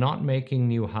 TPR is not making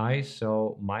new highs,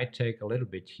 so might take a little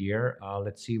bit here.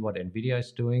 Let's see what NVIDIA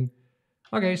is doing.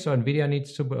 Okay, so NVIDIA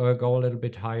needs to go a little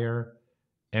bit higher.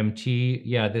 MT,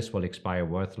 yeah, this will expire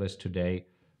worthless today.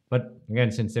 But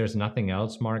again, since there's nothing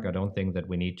else, Mark, I don't think that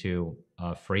we need to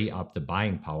free up the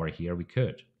buying power here. We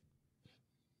could.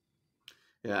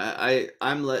 Yeah,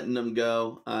 I'm letting them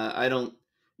go. I don't,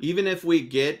 even if we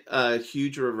get a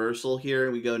huge reversal here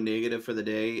and we go negative for the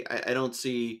day, I don't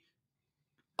see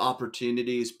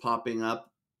opportunities popping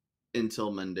up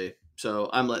until Monday. So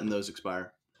I'm letting those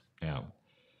expire. Yeah.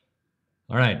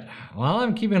 All right. Well,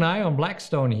 I'm keeping an eye on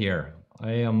Blackstone here.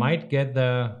 I might get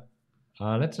the.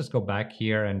 Let's just go back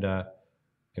here and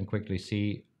quickly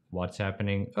see what's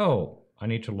happening. Oh, I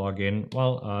need to log in.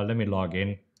 Well, let me log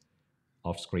in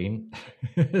off screen.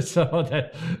 So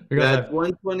that because Yeah, it's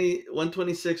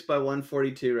 126 by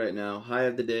 142 right now. High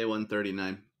of the day,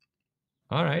 139.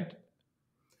 All right.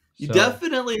 You So,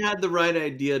 definitely had the right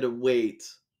idea to wait.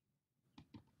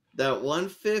 That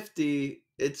 150,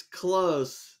 it's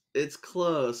close. It's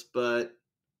close, but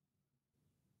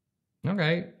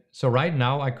okay. So right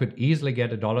now I could easily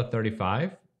get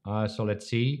 $1.35. So let's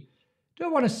see. Do I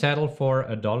want to settle for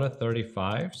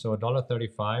 $1.35? So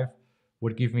 $1.35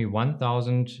 would give me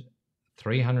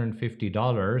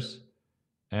 $1,350,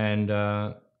 and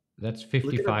that's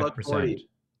look at a buck 55%. 40.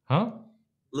 Huh?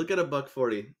 Look at a buck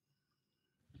 40.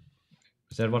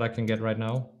 Is that what I can get right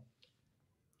now?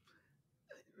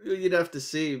 You'd have to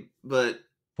see, but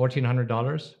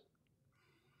 $1,400.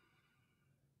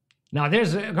 Now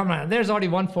there's come on. There's already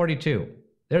 142.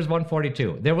 There's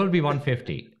 142. There will be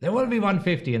 150. There will be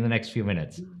 150 in the next few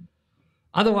minutes.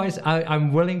 Otherwise,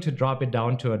 I'm willing to drop it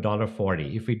down to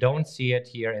 $1.40. If we don't see it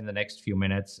here in the next few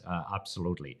minutes,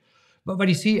 absolutely. But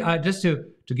you see, just to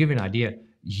give you an idea,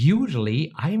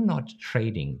 usually I'm not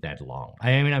trading that long.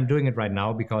 I mean, I'm doing it right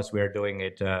now because we're doing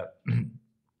it.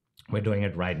 We're doing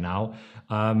it right now.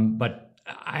 But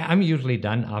I'm usually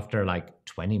done after like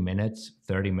 20 minutes,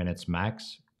 30 minutes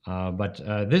max. But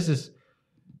this is.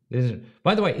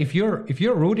 By the way, if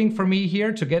you're rooting for me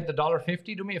here to get the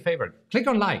 $1.50, do me a favor. Click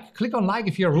on like. Click on like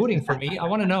if you're rooting for me. I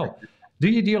want to know. Do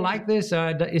you like this?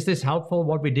 Is this helpful,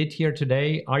 what we did here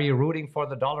today? Are you rooting for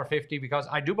the $1.50? Because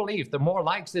I do believe the more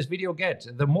likes this video gets,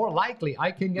 the more likely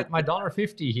I can get my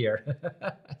 $1.50 here.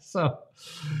 So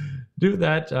do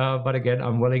that. But again,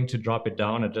 I'm willing to drop it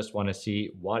down. I just want to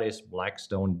see what is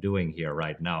Blackstone doing here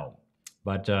right now.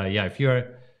 But yeah, if you're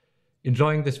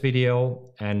enjoying this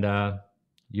video and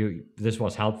this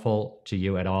was helpful to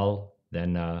you at all,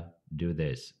 then do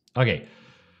this. Okay.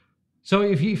 So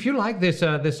if you like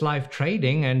this live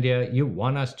trading and you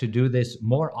want us to do this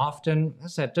more often,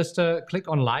 as I said, just click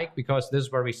on like, because this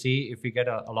is where we see if we get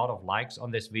a lot of likes on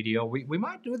this video. We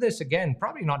might do this again,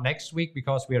 probably not next week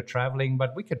because we are traveling,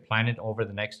 but we could plan it over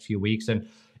the next few weeks. And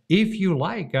if you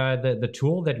like the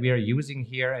tool that we are using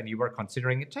here and you were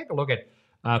considering it, take a look at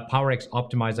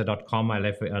powerxoptimizer.com. I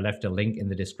left a link in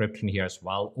the description here as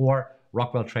well, or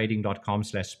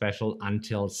rockwelltrading.com/special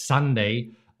until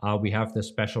Sunday. We have the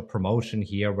special promotion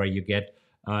here where you get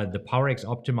the PowerX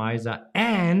Optimizer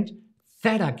and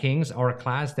Theta Kings, our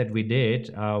class that we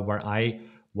did, where I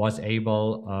was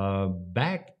able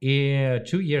back in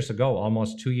 2 years ago,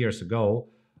 almost 2 years ago,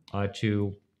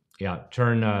 to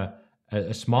turn a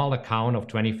small account of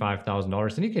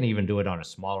 $25,000, and you can even do it on a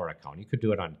smaller account. You could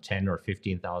do it on a $10,000 or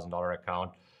 $15,000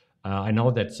 account. I know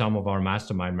that some of our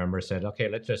mastermind members said, okay,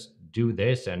 let's just do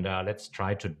this and let's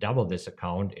try to double this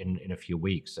account in a few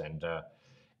weeks. And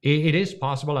it is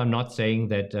possible. I'm not saying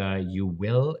that you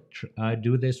will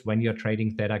do this when you're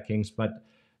trading Theta Kings, but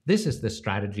this is the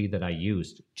strategy that I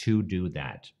used to do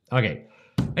that. Okay.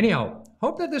 Anyhow,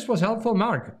 hope that this was helpful.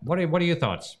 Mark, what are your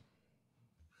thoughts?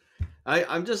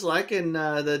 I'm just liking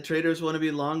the traders want to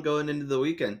be long going into the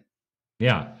weekend.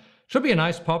 Yeah. Should be a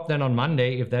nice pop then on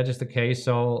Monday if that is the case.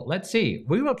 So let's see.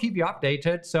 We will keep you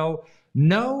updated. So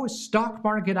no stock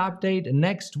market update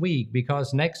next week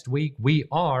because next week we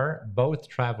are both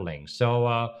traveling.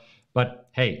 So, but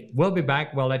hey, we'll be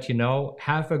back. We'll let you know.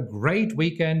 Have a great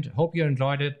weekend. Hope you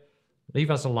enjoyed it. Leave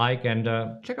us a like and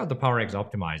check out the PowerX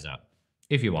Optimizer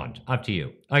if you want. Up to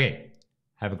you. Okay.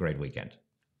 Have a great weekend.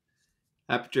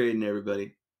 Happy trading,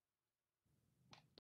 everybody.